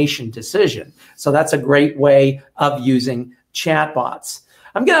donation decision. So that's a great way of using chatbots.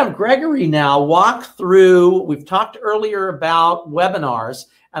 I'm going to have Gregory now walk through. We've talked earlier about webinars,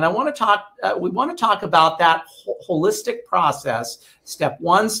 and I want to talk. We want to talk about that holistic process: step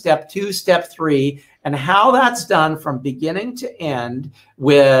 1, step 2, step 3, and how that's done from beginning to end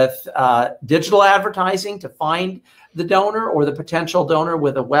with digital advertising to find the donor or the potential donor,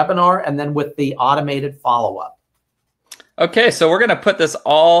 with a webinar, and then with the automated follow-up. Okay, so we're going to put this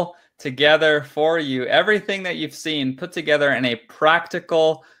all together for you. Everything that you've seen put together in a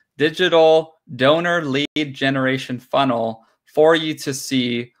practical digital donor lead generation funnel for you to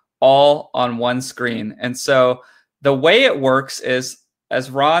see all on one screen. And so the way it works is,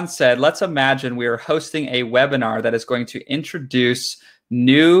 as Ron said, let's imagine we are hosting a webinar that is going to introduce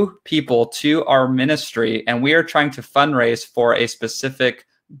new people to our ministry, and we are trying to fundraise for a specific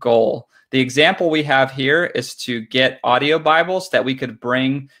goal. The example we have here is to get audio Bibles that we could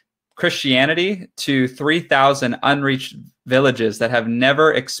bring Christianity to 3,000 unreached villages that have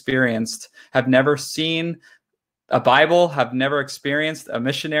never experienced, have never seen a Bible, have never experienced a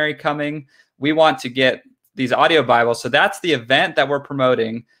missionary coming. We want to get these audio Bibles. So that's the event that we're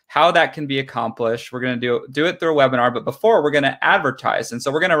promoting, how that can be accomplished. We're going to do it through a webinar, but before, we're going to advertise. And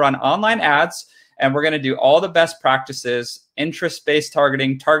so we're going to run online ads, and we're going to do all the best practices, interest-based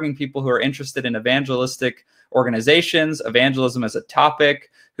targeting, targeting people who are interested in evangelistic organizations, evangelism as a topic,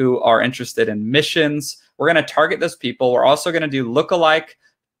 who are interested in missions. We're going to target those people. We're also going to do lookalike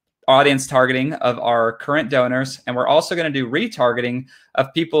audience targeting of our current donors. And we're also going to do retargeting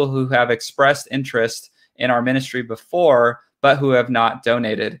of people who have expressed interest in our ministry before, but who have not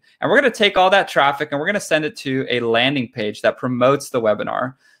donated. And we're going to take all that traffic and we're going to send it to a landing page that promotes the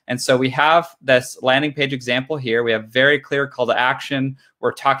webinar. And so we have this landing page example here. We have very clear call to action.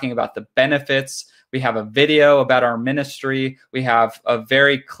 We're talking about the benefits. We have a video about our ministry. We have a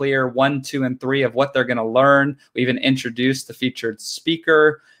very clear 1, 2, and 3 of what they're going to learn. We even introduced the featured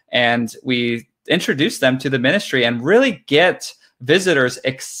speaker, and we introduce them to the ministry and really get visitors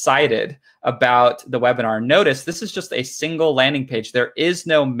excited about the webinar. Notice this is just a single landing page. There is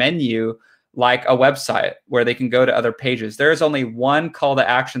no menu like a website where they can go to other pages. There is only one call to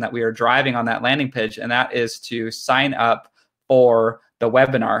action that we are driving on that landing page, and that is to sign up for the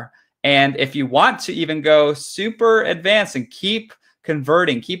webinar. And if you want to even go super advanced and keep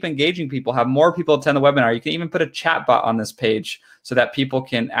converting, keep engaging people, have more people attend the webinar, you can even put a chat bot on this page so that people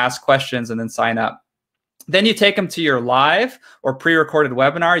can ask questions and then sign up. Then you take them to your live or pre-recorded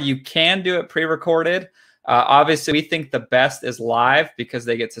webinar. You can do it pre-recorded. Obviously, we think the best is live because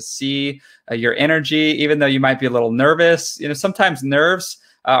they get to see your energy, even though you might be a little nervous. You know, sometimes nerves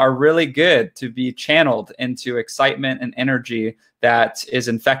are really good to be channeled into excitement and energy that is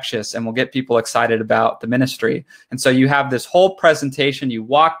infectious and will get people excited about the ministry. And so you have this whole presentation. You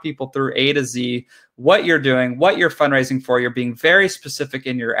walk people through A to Z, what you're doing, what you're fundraising for. You're being very specific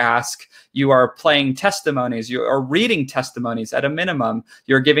in your ask. You are playing testimonies. You are reading testimonies at a minimum.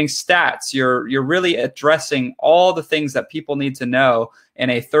 You're giving stats. You're really addressing all the things that people need to know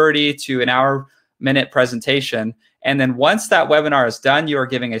in a 30 to an hour minute presentation. And then once that webinar is done, you are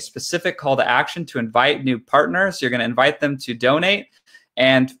giving a specific call to action to invite new partners. You're going to invite them to donate.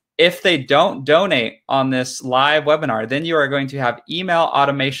 And if they don't donate on this live webinar, then you are going to have email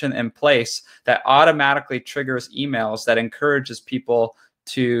automation in place that automatically triggers emails that encourages people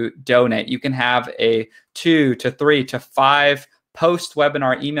to donate. You can have a 2 to 3 to 5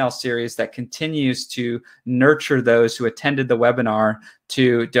 post-webinar email series that continues to nurture those who attended the webinar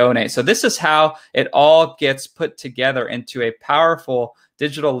to donate. So this is how it all gets put together into a powerful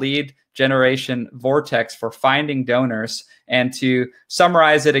digital lead generation vortex for finding donors. And to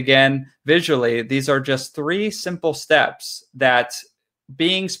summarize it again visually, these are just 3 simple steps that,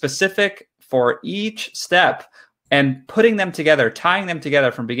 being specific for each step and putting them together, tying them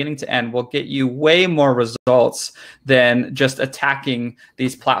together from beginning to end, will get you way more results than just attacking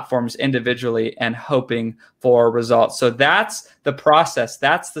these platforms individually and hoping for results. So that's the process.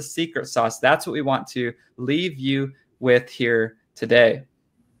 That's the secret sauce. That's what we want to leave you with here today.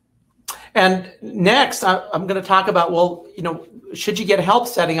 And next, I'm going to talk about, well, you know, should you get help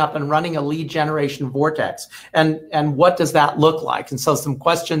setting up and running a lead generation vortex? And what does that look like? And so some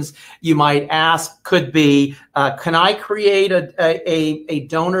questions you might ask could be, can I create a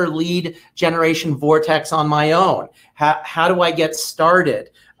donor lead generation vortex on my own? How do I get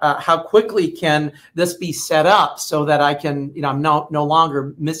started? How quickly can this be set up so that I can, you know, I'm no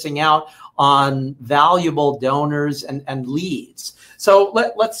longer missing out on valuable donors and leads? So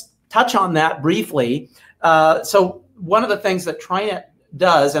let's touch on that briefly. So one of the things that Trinet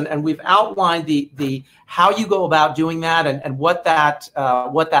does, and we've outlined the how you go about doing that, and what that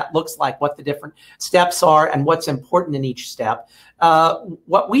looks like, what the different steps are, and what's important in each step.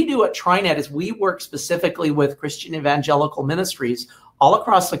 What we do at Trinet is we work specifically with Christian evangelical ministries all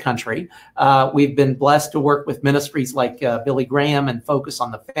across the country. We've been blessed to work with ministries like Billy Graham and Focus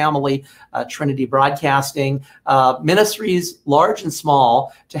on the Family, Trinity Broadcasting, ministries large and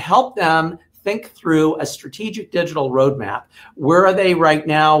small, to help them think through a strategic digital roadmap. Where are they right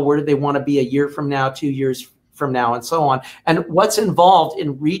now? Where do they want to be a year from now, 2 years from now, and so on? And what's involved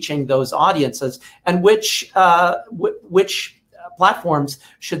in reaching those audiences, and which platforms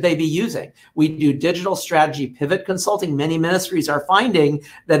should they be using? We do digital strategy pivot consulting. Many ministries are finding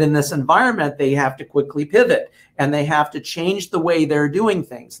that in this environment, they have to quickly pivot and they have to change the way they're doing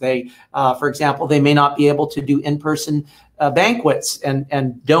things. They, for example, they may not be able to do in-person banquets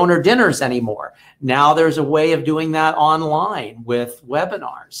and donor dinners anymore. Now there's a way of doing that online with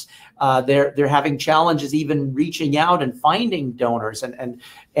webinars. They're having challenges even reaching out and finding donors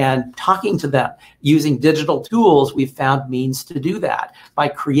and talking to them. Using digital tools, we've found means to do that by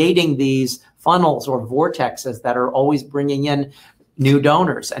creating these funnels or vortexes that are always bringing in new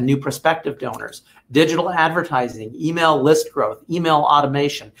donors and new prospective donors. Digital advertising, email list growth, email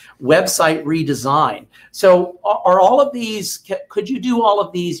automation, website redesign. So are all of these, could you do all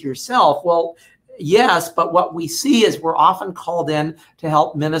of these yourself? Well, yes, but what we see is we're often called in to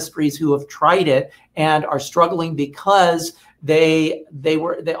help ministries who have tried it and are struggling because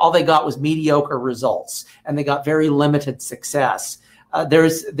all they got was mediocre results and they got very limited success.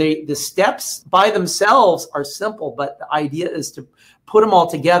 The steps by themselves are simple, but the idea is to put them all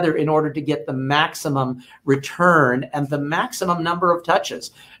together in order to get the maximum return and the maximum number of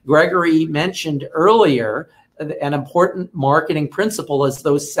touches. Gregory mentioned earlier an important marketing principle is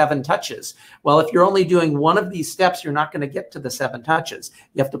those 7 touches. Well, if you're only doing one of these steps, you're not going to get to the 7 touches.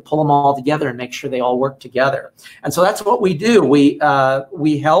 You have to pull them all together and make sure they all work together. And so that's what we do. We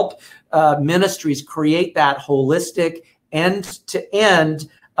help ministries create that holistic end-to-end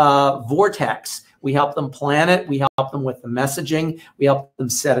vortex. We help them plan it. We help them with the messaging. We help them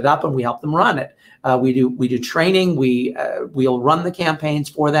set it up, and we help them run it. We do training. We'll run the campaigns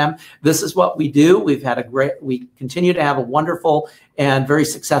for them. This is what we do. We continue to have a wonderful and very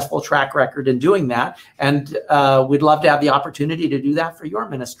successful track record in doing that. And we'd love to have the opportunity to do that for your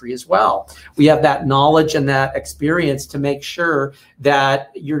ministry as well. We have that knowledge and that experience to make sure that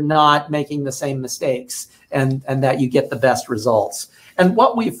you're not making the same mistakes and that you get the best results. And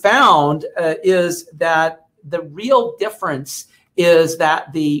what we found is that the real difference is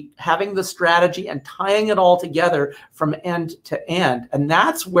that having the strategy and tying it all together from end to end. And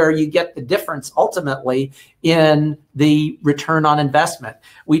that's where you get the difference ultimately in the return on investment.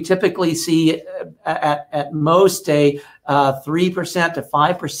 We typically see at most a 3% to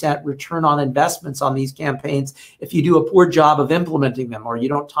 5% return on investments on these campaigns if you do a poor job of implementing them or you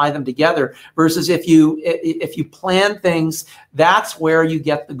don't tie them together, versus if you plan things, that's where you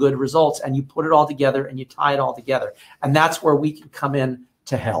get the good results and you put it all together and you tie it all together. And that's where we can come in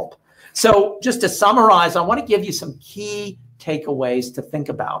to help. So just to summarize, I want to give you some key takeaways to think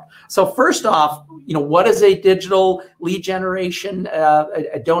about. So first off, what is a digital lead generation,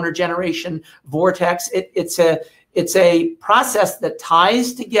 a donor generation vortex? It's a process that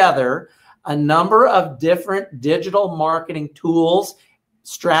ties together a number of different digital marketing tools,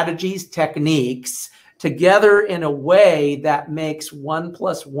 strategies, techniques together in a way that makes 1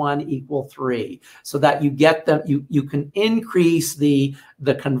 + 1 = 3, so that you get you can increase the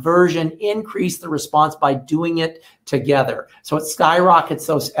conversion, increase the response by doing it together. So it skyrockets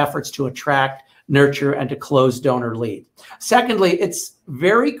those efforts to attract, nurture, and to close donor lead. Secondly, it's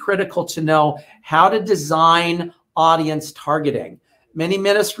very critical to know how to design audience targeting. Many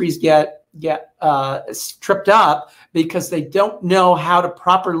ministries get tripped up because they don't know how to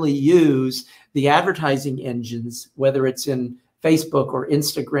properly use the advertising engines, whether it's in Facebook or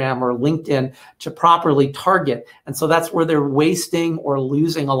Instagram or LinkedIn, to properly target. And so that's where they're wasting or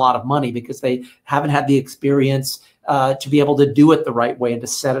losing a lot of money because they haven't had the experience to be able to do it the right way and to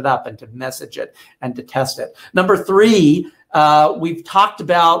set it up and to message it and to test it. Number 3, we've talked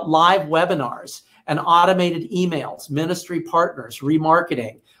about live webinars and automated emails, ministry partners,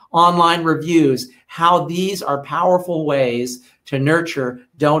 remarketing, online reviews, how these are powerful ways to nurture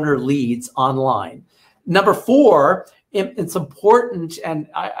donor leads online. Number 4, it's important, and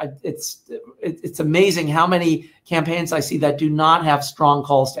it's amazing how many campaigns I see that do not have strong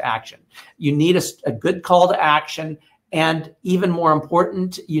calls to action. You need a good call to action And even more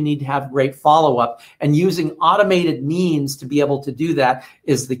important, you need to have great follow-up. And using automated means to be able to do that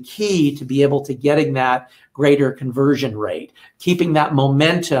is the key to be able to getting that greater conversion rate, keeping that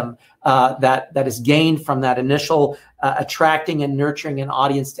momentum that is gained from that initial attracting and nurturing an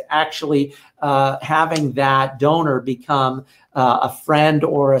audience to actually having that donor become a friend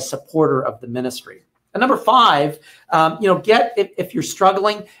or a supporter of the ministry. And number 5, if you're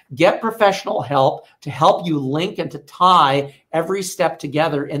struggling, get professional help to help you link and to tie every step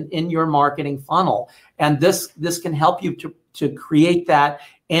together in your marketing funnel. And this can help you to create that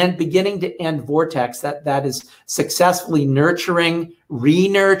and beginning to end vortex that is successfully nurturing,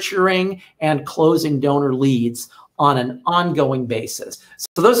 re-nurturing, and closing donor leads on an ongoing basis.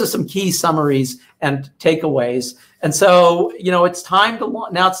 So those are some key summaries and takeaways. And so, it's time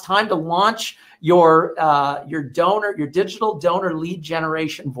to launch your digital donor lead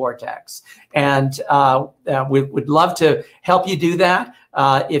generation vortex. And we would love to help you do that.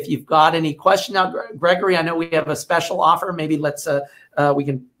 If you've got any question now, Gregory, I know we have a special offer. Maybe let's we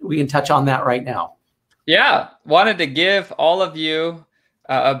can touch on that right now. Yeah, wanted to give all of you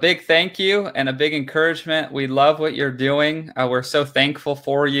a big thank you and a big encouragement. We love what you're doing. We're so thankful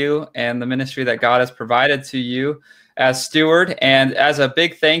for you and the ministry that God has provided to you as steward. And as a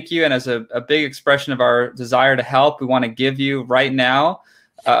big thank you and as a big expression of our desire to help, we want to give you right now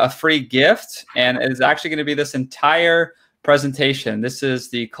a free gift. And it is actually going to be this entire presentation. This is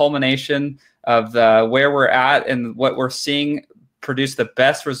the culmination of where we're at and what we're seeing produce the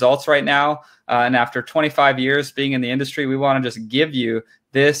best results right now. And after 25 years being in the industry, we want to just give you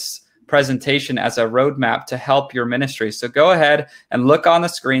this presentation as a roadmap to help your ministry. So go ahead and look on the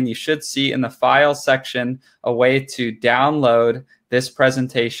screen. You should see in the files section a way to download this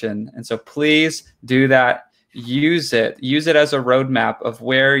presentation. And so please do that. Use it as a roadmap of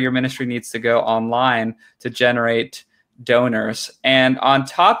where your ministry needs to go online to generate donors. And on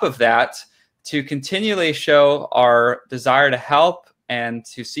top of that, to continually show our desire to help and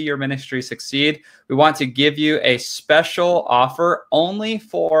to see your ministry succeed, we want to give you a special offer only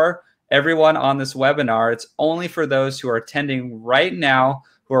for everyone on this webinar. It's only for those who are attending right now,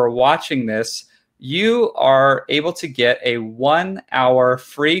 who are watching this. You are able to get a 1-hour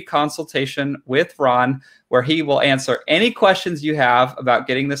free consultation with Ron, where he will answer any questions you have about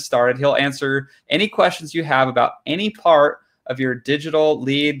getting this started. He'll answer any questions you have about any part of your digital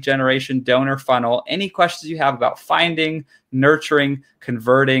lead generation donor funnel, any questions you have about finding, nurturing,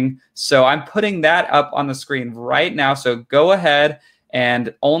 converting. So I'm putting that up on the screen right now. So go ahead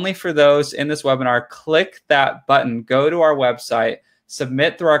and only for those in this webinar, click that button, go to our website,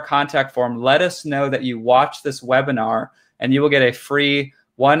 submit through our contact form, let us know that you watched this webinar, and you will get a free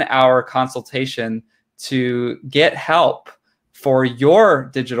 1-hour consultation to get help for your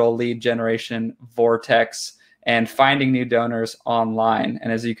digital lead generation vortex and finding new donors online.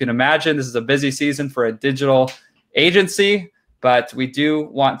 And as you can imagine, this is a busy season for a digital agency, but we do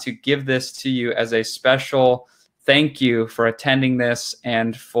want to give this to you as a special thank you for attending this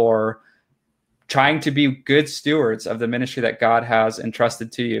and for trying to be good stewards of the ministry that God has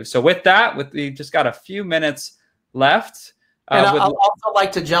entrusted to you. So with that, we just got a few minutes left. And I'd also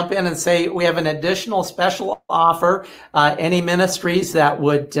like to jump in and say we have an additional special offer. Any ministries that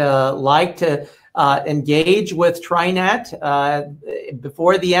would like to engage with Trinet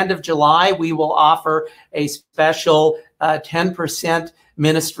before the end of July, we will offer a special 10%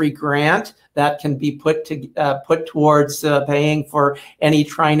 ministry grant that can be put towards paying for any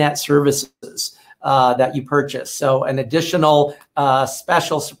Trinet services that you purchase. So an additional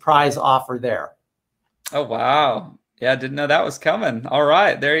special surprise offer there. Oh, wow. Yeah, I didn't know that was coming. All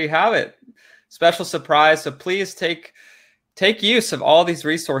right, there you have it. Special surprise. So please take use of all these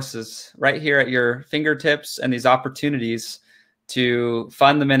resources right here at your fingertips and these opportunities to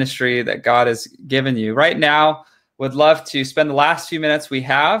fund the ministry that God has given you. Right now, would love to spend the last few minutes we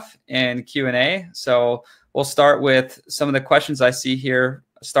have in Q&A. So we'll start with some of the questions I see here,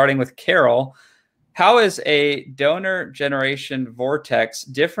 starting with Carol. How is a donor generation vortex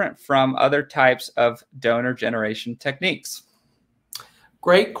different from other types of donor generation techniques?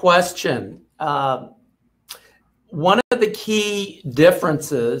 Great question. One of the key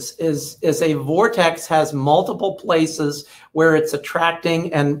differences is a vortex has multiple places where it's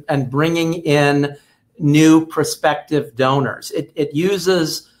attracting and bringing in new prospective donors. It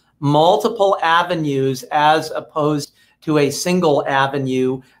uses multiple avenues as opposed to a single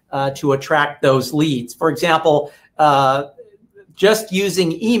avenue to attract those leads. For example, just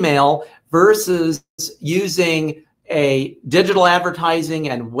using email versus using a digital advertising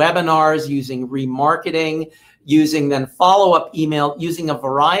and webinars, using remarketing, using then follow-up email, using a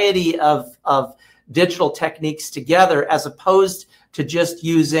variety of digital techniques together, as opposed to just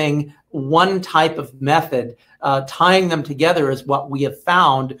using one type of method. Tying them together is what we have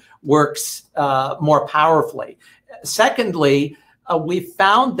found works more powerfully. Secondly, we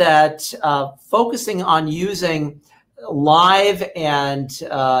found that focusing on using live and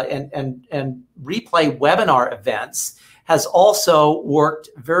replay webinar events has also worked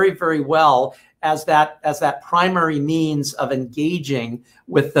very, very well as that primary means of engaging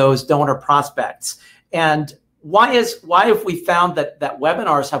with those donor prospects. And why have we found that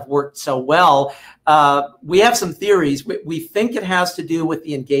webinars have worked so well? We have some theories. We think it has to do with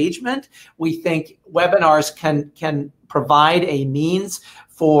the engagement. We think webinars can provide a means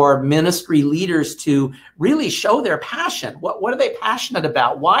for ministry leaders to really show their passion. What are they passionate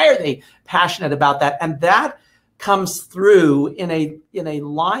about? Why are they passionate about that? And that comes through in a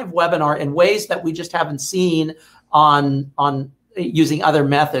live webinar in ways that we just haven't seen on using other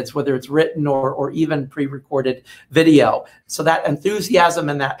methods, whether it's written or even pre-recorded video. So that enthusiasm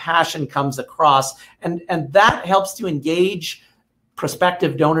and that passion comes across, and that helps to engage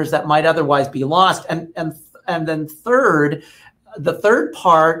prospective donors that might otherwise be lost. And then third, the third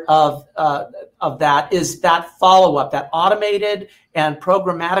part of that is that follow-up, that automated and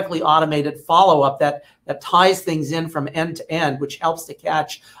programmatically automated follow-up that ties things in from end to end, which helps to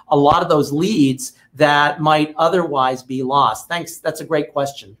catch a lot of those leads that might otherwise be lost. Thanks. That's a great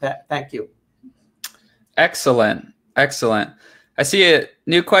question. Thank you. Excellent. Excellent. I see a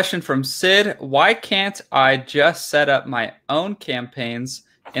new question from Sid. Why can't I just set up my own campaigns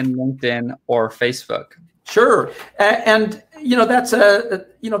in LinkedIn or Facebook? Sure. And that's a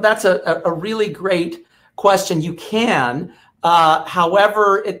really great question. You can.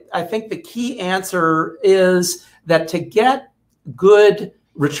 However, I think the key answer is that to get good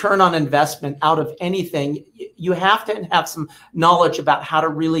return on investment out of anything, you have to have some knowledge about how to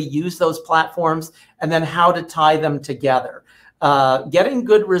really use those platforms and then how to tie them together. Getting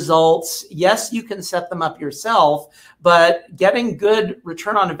good results, yes, you can set them up yourself, but getting good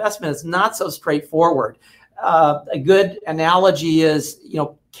return on investment is not so straightforward. A good analogy is,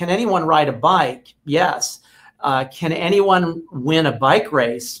 can anyone ride a bike? Yes. Can anyone win a bike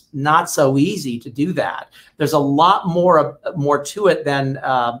race? Not so easy to do that. There's a lot more to it than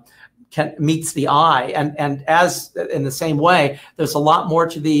meets the eye. And as in the same way, there's a lot more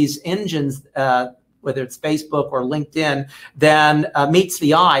to these engines, whether it's Facebook or LinkedIn, than meets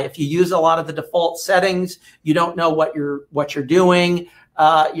the eye. If you use a lot of the default settings, you don't know what you're doing,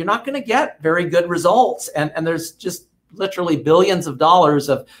 you're not going to get very good results. And there's just literally billions of dollars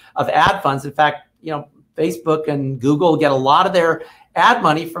of ad funds. In fact, Facebook and Google get a lot of their ad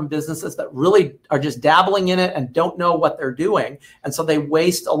money from businesses that really are just dabbling in it and don't know what they're doing, and so they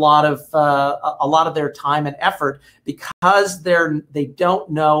waste a lot of their time and effort because they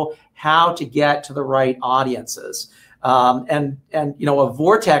don't know how to get to the right audiences. And a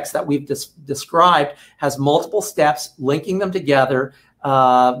Vortex that we've described has multiple steps, linking them together.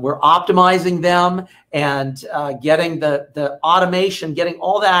 We're optimizing them and getting the automation, getting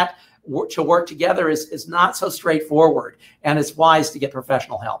all that to work together is not so straightforward, and it's wise to get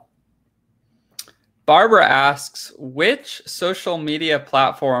professional help. Barbara asks, which social media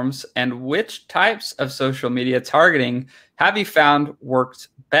platforms and which types of social media targeting have you found worked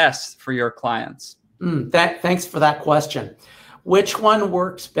best for your clients? Thanks for that question. Which one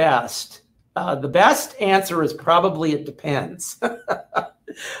works best? The best answer is probably it depends.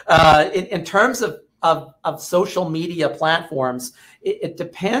 In terms of social media platforms, it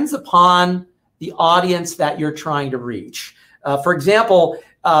depends upon the audience that you're trying to reach. For example,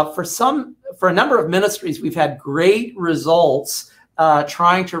 for a number of ministries, we've had great results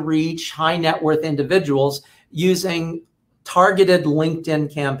trying to reach high net worth individuals using targeted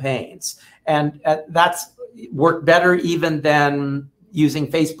LinkedIn campaigns. And that's worked better even than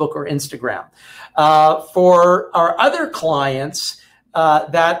using Facebook or Instagram. For our other clients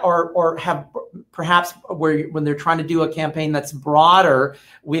that have perhaps when they're trying to do a campaign that's broader,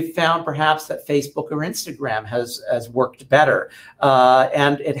 we've found perhaps that Facebook or Instagram has worked better,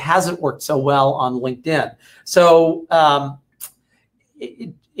 and it hasn't worked so well on LinkedIn. So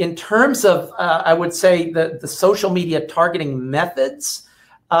in terms of, I would say the social media targeting methods,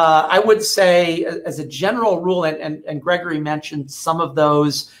 I would say as a general rule, and Gregory mentioned some of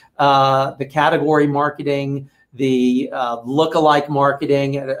those, the category marketing, the lookalike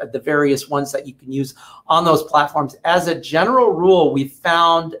marketing, the various ones that you can use on those platforms. As a general rule, we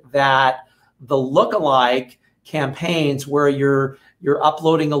found that the lookalike campaigns where you're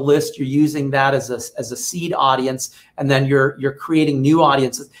uploading a list, you're using that as a seed audience, and then you're creating new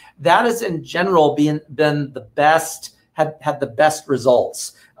audiences, that has in general been the best had the best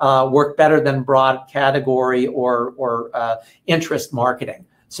results, work better than broad category or interest marketing.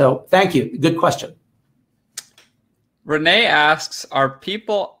 So thank you. Good question. Renee asks, are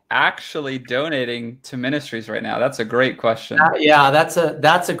people actually donating to ministries right now? That's a great question. Yeah, that's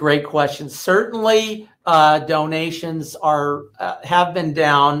a great question. Certainly, donations have been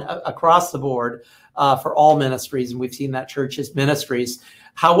down across the board for all ministries, and we've seen that churches, ministries.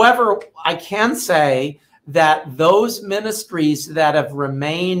 However, I can say that those ministries that have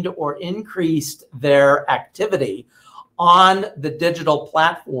remained or increased their activity on the digital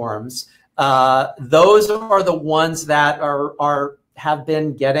platforms, those are the ones that have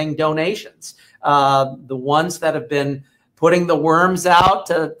been getting donations. The ones that have been putting the worms out,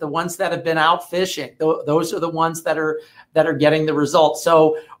 to the ones that have been out fishing, those are the ones that are getting the results.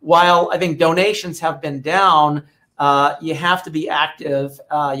 So while I think donations have been down, you have to be active.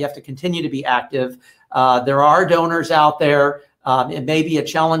 You have to continue to be active. There are donors out there. It may be a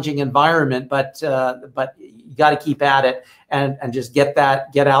challenging environment, but you got to keep at it and just get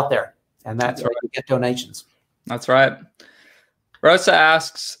out there. And that's where you get donations. That's right. Rosa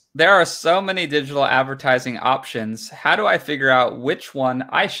asks, there are so many digital advertising options. How do I figure out which one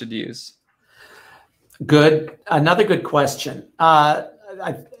I should use? Good. Another good question.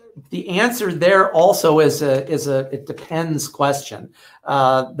 The answer there also is a it depends question.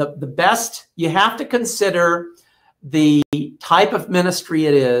 The best, you have to consider the type of ministry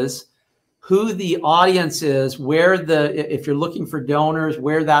it is, who the audience is, if you're looking for donors,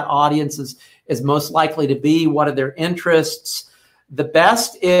 where that audience is most likely to be, what are their interests. The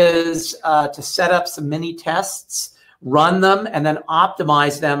best is to set up some mini tests, run them, and then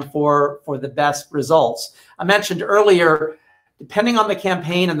optimize them for the best results. I mentioned earlier, depending on the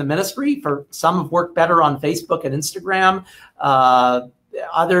campaign and the ministry, for some have worked better on Facebook and Instagram.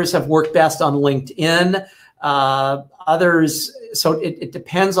 Others have worked best on LinkedIn. Others, so it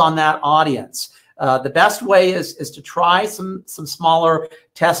depends on that audience. The best way is to try some smaller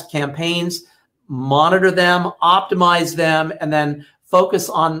test campaigns, monitor them, optimize them, and then focus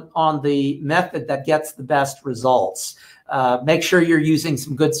on the method that gets the best results. Make sure you're using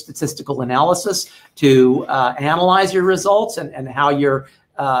some good statistical analysis to analyze your results and how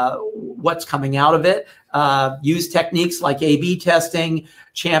what's coming out of it. Use techniques like A/B testing,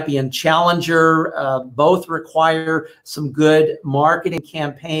 champion challenger. Both require some good marketing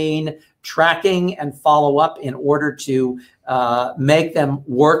campaign tracking and follow up in order to make them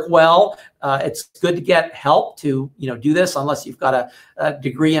work well. It's good to get help to do this, unless you've got a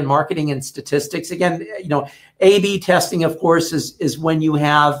degree in marketing and statistics. Again, A/B testing, of course, is when you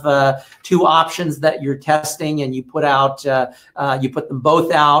have two options that you're testing, and you put them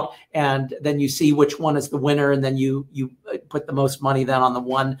both out, and then you see which one is the winner, and then you put the most money then on the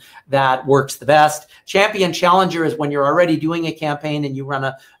one that works the best. Champion challenger is when you're already doing a campaign and you run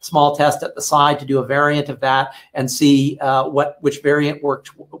a small test at the side to do a variant of that and see which variant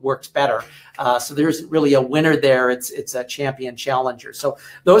works better. So there's really a winner there. It's a champion challenger. So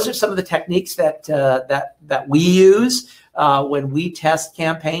those are some of the techniques that we use when we test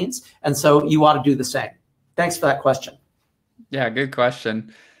campaigns, and so you ought to do the same. Thanks for that question. Yeah, good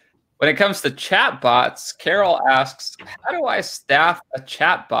question. When it comes to chatbots, Carol asks, how do I staff a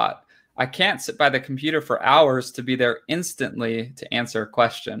chatbot? I can't sit by the computer for hours to be there instantly to answer a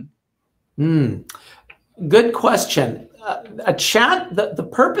question. Good question. The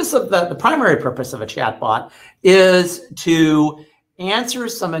primary purpose of a chatbot is to answer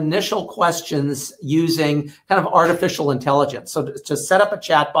some initial questions using kind of artificial intelligence. So to set up a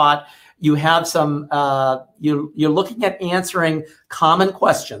chatbot, you have you're looking at answering common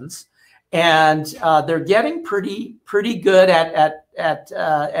questions, and they're getting pretty good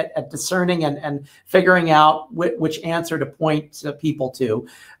at discerning and figuring out which answer to point people to.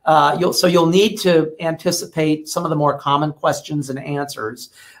 You'll need to anticipate some of the more common questions and answers.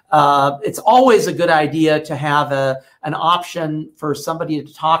 It's always a good idea to have an option for somebody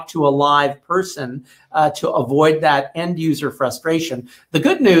to talk to a live person to avoid that end user frustration. The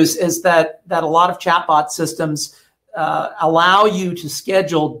good news is that a lot of chatbot systems allow you to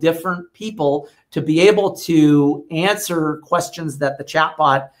schedule different people to be able to answer questions that the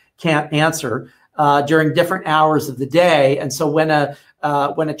chatbot can't answer during different hours of the day. And so when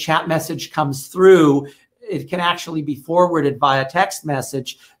a chat message comes through, it can actually be forwarded via text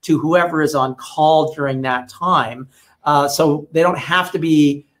message to whoever is on call during that time. So they don't have to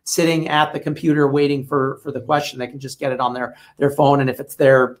be sitting at the computer waiting for the question. They can just get it on their phone, and if it's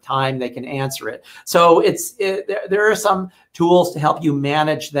their time, they can answer it. So there are some tools to help you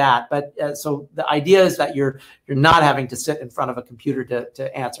manage that. But so the idea is that you're not having to sit in front of a computer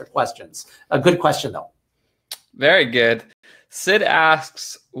to answer questions. A good question, though. Very good. Sid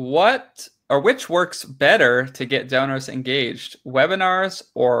asks, what or which works better to get donors engaged, webinars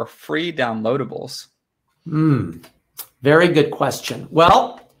or free downloadables? Very good question.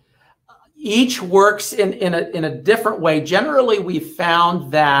 Well, each works in a different way. Generally, we've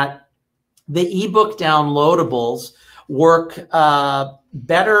found that the ebook downloadables work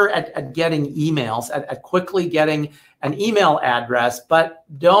better at getting emails, at quickly getting an email address, but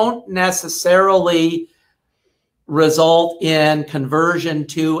don't necessarily result in conversion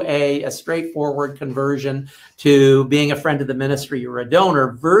to a straightforward conversion to being a friend of the ministry or a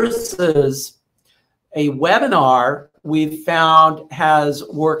donor, versus a webinar we've found has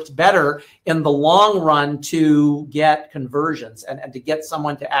worked better in the long run to get conversions and to get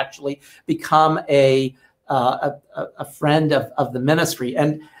someone to actually become a friend of the ministry.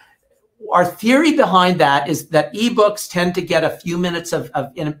 And our theory behind that is that ebooks tend to get a few minutes of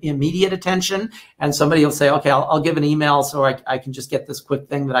immediate attention, and somebody will say, okay, I'll give an email so I can just get this quick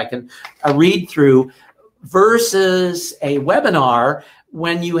thing that I can read through, versus a webinar.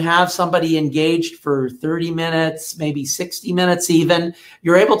 When you have somebody engaged for 30 minutes, maybe 60 minutes even,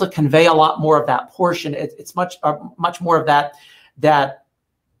 you're able to convey a lot more of that portion. It's much more of that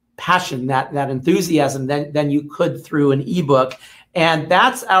passion, that enthusiasm than you could through an ebook. And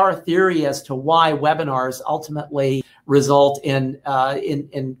that's our theory as to why webinars ultimately result in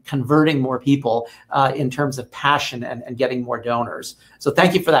converting more people in terms of passion and getting more donors. So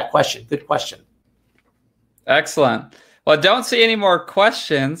thank you for that question. Good question. Excellent. Well, I don't see any more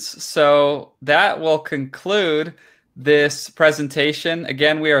questions, so that will conclude this presentation.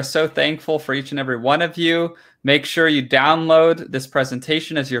 Again, we are so thankful for each and every one of you. Make sure you download this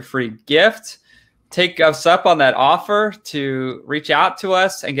presentation as your free gift. Take us up on that offer to reach out to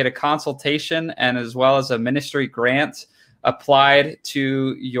us and get a consultation, and as well as a ministry grant applied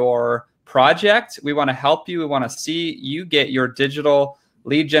to your project. We want to help you. We want to see you get your digital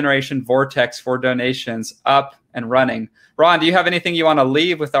lead generation Vortex for donations up and running. Ron, do you have anything you want to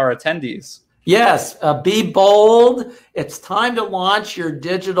leave with our attendees? Yes, be bold. It's time to launch your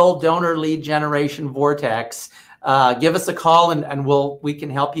digital donor lead generation Vortex. Give us a call and we can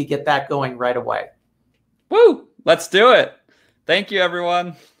help you get that going right away. Woo! Let's do it. Thank you,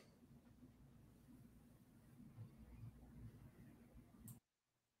 everyone.